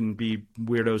 you and I can be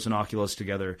weirdos in Oculus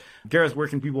together. Gareth, where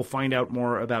can people find out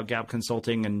more about Gap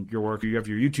Consulting and your work? You have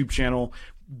your YouTube channel.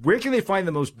 Where can they find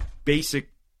the most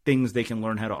basic things they can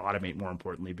learn how to automate, more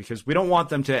importantly? Because we don't want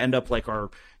them to end up like our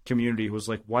community who was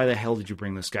like, why the hell did you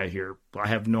bring this guy here? I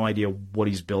have no idea what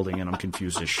he's building, and I'm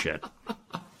confused as shit.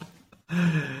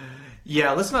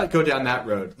 Yeah, let's not go down that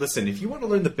road. Listen, if you want to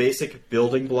learn the basic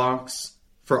building blocks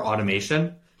for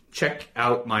automation, check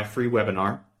out my free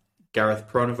webinar,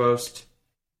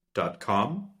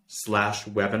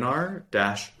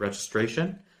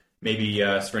 garethpronovost.com/webinar-registration. Maybe,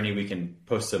 Srini, we can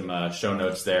post some show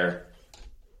notes there.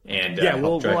 And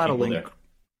we'll add a link.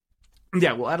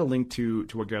 Yeah, we'll add a link to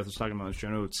what Gareth was talking about in the show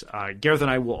notes. Gareth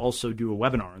and I will also do a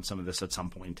webinar on some of this at some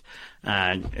point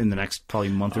in the next probably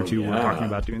month or two. We're talking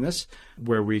about doing this,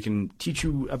 where we can teach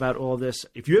you about all of this.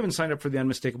 If you haven't signed up for the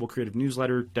Unmistakable Creative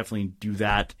newsletter, definitely do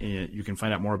that. You can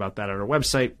find out more about that at our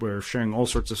website. We're sharing all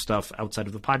sorts of stuff outside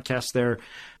of the podcast there.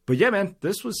 But yeah, man,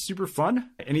 this was super fun.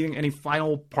 Any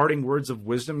final parting words of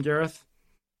wisdom, Gareth?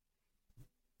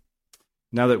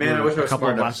 Now that we're a couple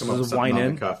of glasses of wine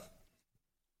in.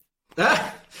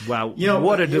 Wow,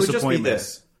 what a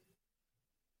disappointment.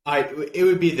 It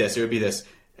would be this.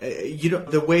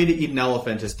 The way to eat an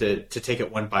elephant is to take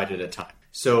it one bite at a time.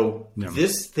 So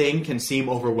this thing can seem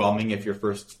overwhelming if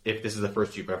this is the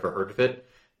first you've ever heard of it.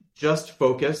 Just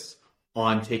focus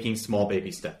on taking small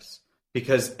baby steps,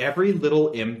 because every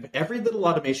little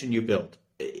automation you build,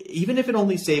 even if it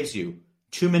only saves you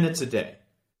 2 minutes a day,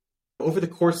 over the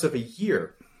course of a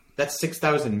year, that's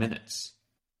 6,000 minutes.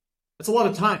 That's a lot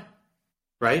of time,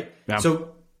 right? Yeah.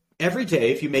 So every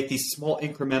day, if you make these small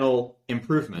incremental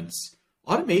improvements,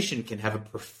 automation can have a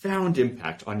profound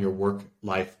impact on your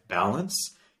work-life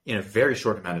balance in a very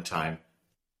short amount of time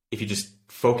if you just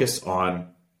focus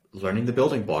on learning the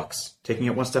building blocks, taking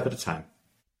it one step at a time.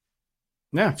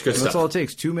 Yeah, that's all it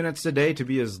takes. 2 minutes a day to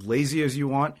be as lazy as you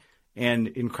want and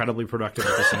incredibly productive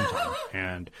at the same time.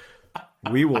 And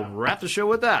we will wrap the show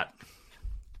with that.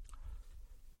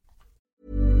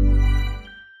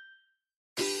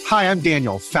 Hi, I'm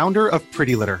Daniel, founder of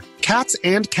Pretty Litter. Cats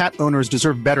and cat owners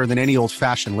deserve better than any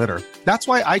old-fashioned litter. That's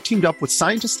why I teamed up with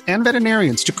scientists and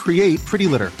veterinarians to create Pretty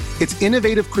Litter. Its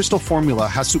innovative crystal formula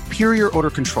has superior odor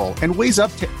control and weighs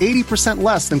up to 80%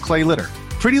 less than clay litter.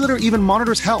 Pretty Litter even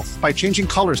monitors health by changing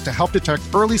colors to help detect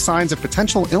early signs of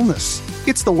potential illness.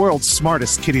 It's the world's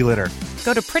smartest kitty litter.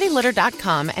 Go to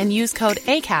prettylitter.com and use code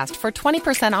ACAST for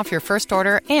 20% off your first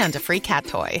order and a free cat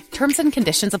toy. Terms and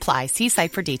conditions apply. See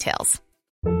site for details.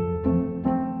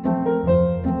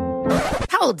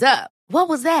 Hold up. What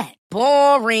was that?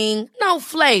 Boring. No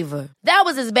flavor. That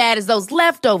was as bad as those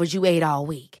leftovers you ate all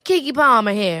week. Keke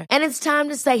Palmer here, and it's time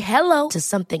to say hello to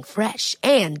something fresh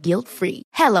and guilt-free.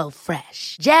 Hello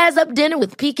Fresh. Jazz up dinner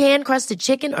with pecan-crusted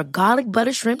chicken or garlic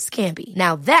butter shrimp scampi.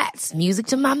 Now that's music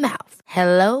to my mouth.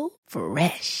 Hello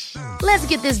Fresh. Let's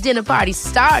get this dinner party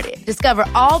started. Discover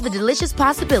all the delicious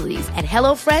possibilities at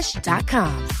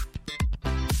HelloFresh.com.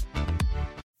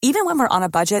 Even when we're on a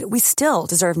budget, we still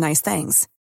deserve nice things.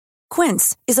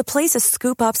 Quince is a place to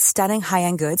scoop up stunning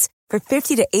high-end goods for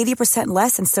 50 to 80%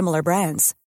 less than similar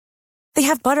brands. They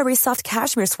have buttery soft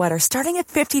cashmere sweaters starting at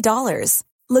 $50,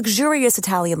 luxurious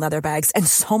Italian leather bags, and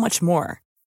so much more.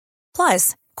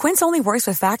 Plus, Quince only works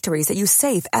with factories that use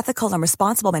safe, ethical, and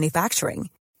responsible manufacturing.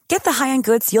 Get the high-end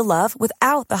goods you'll love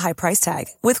without the high price tag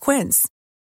with Quince.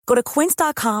 Go to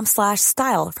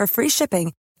quince.com/style for free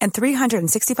shipping and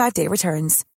 365-day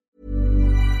returns.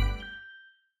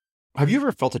 Have you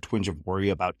ever felt a twinge of worry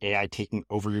about AI taking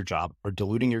over your job or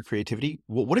diluting your creativity?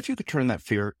 Well, what if you could turn that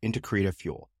fear into creative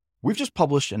fuel? We've just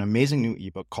published an amazing new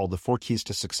ebook called The 4 Keys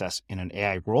to Success in an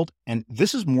AI World, and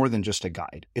this is more than just a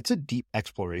guide. It's a deep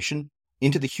exploration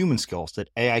into the human skills that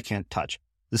AI can't touch,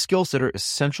 the skills that are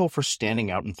essential for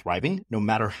standing out and thriving, no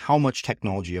matter how much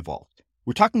technology evolved.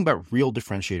 We're talking about real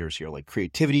differentiators here, like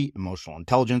creativity, emotional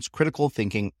intelligence, critical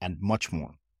thinking, and much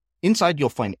more. Inside, you'll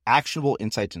find actionable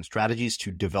insights and strategies to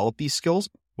develop these skills,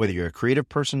 whether you're a creative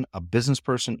person, a business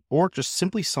person, or just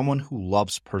simply someone who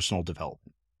loves personal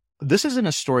development. This isn't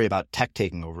a story about tech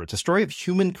taking over. It's a story of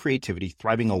human creativity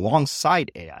thriving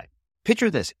alongside AI. Picture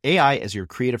this, AI as your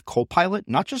creative co-pilot,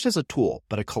 not just as a tool,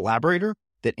 but a collaborator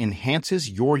that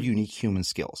enhances your unique human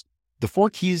skills. The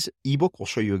 4 Keys ebook will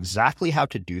show you exactly how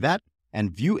to do that and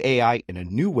view AI in a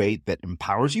new way that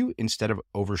empowers you instead of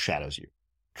overshadows you.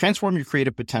 Transform your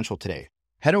creative potential today.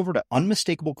 Head over to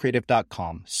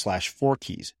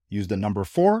unmistakablecreative.com/4keys. Use the number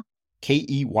 4,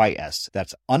 KEYS.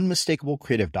 That's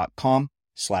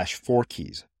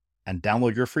unmistakablecreative.com/4keys and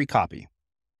download your free copy.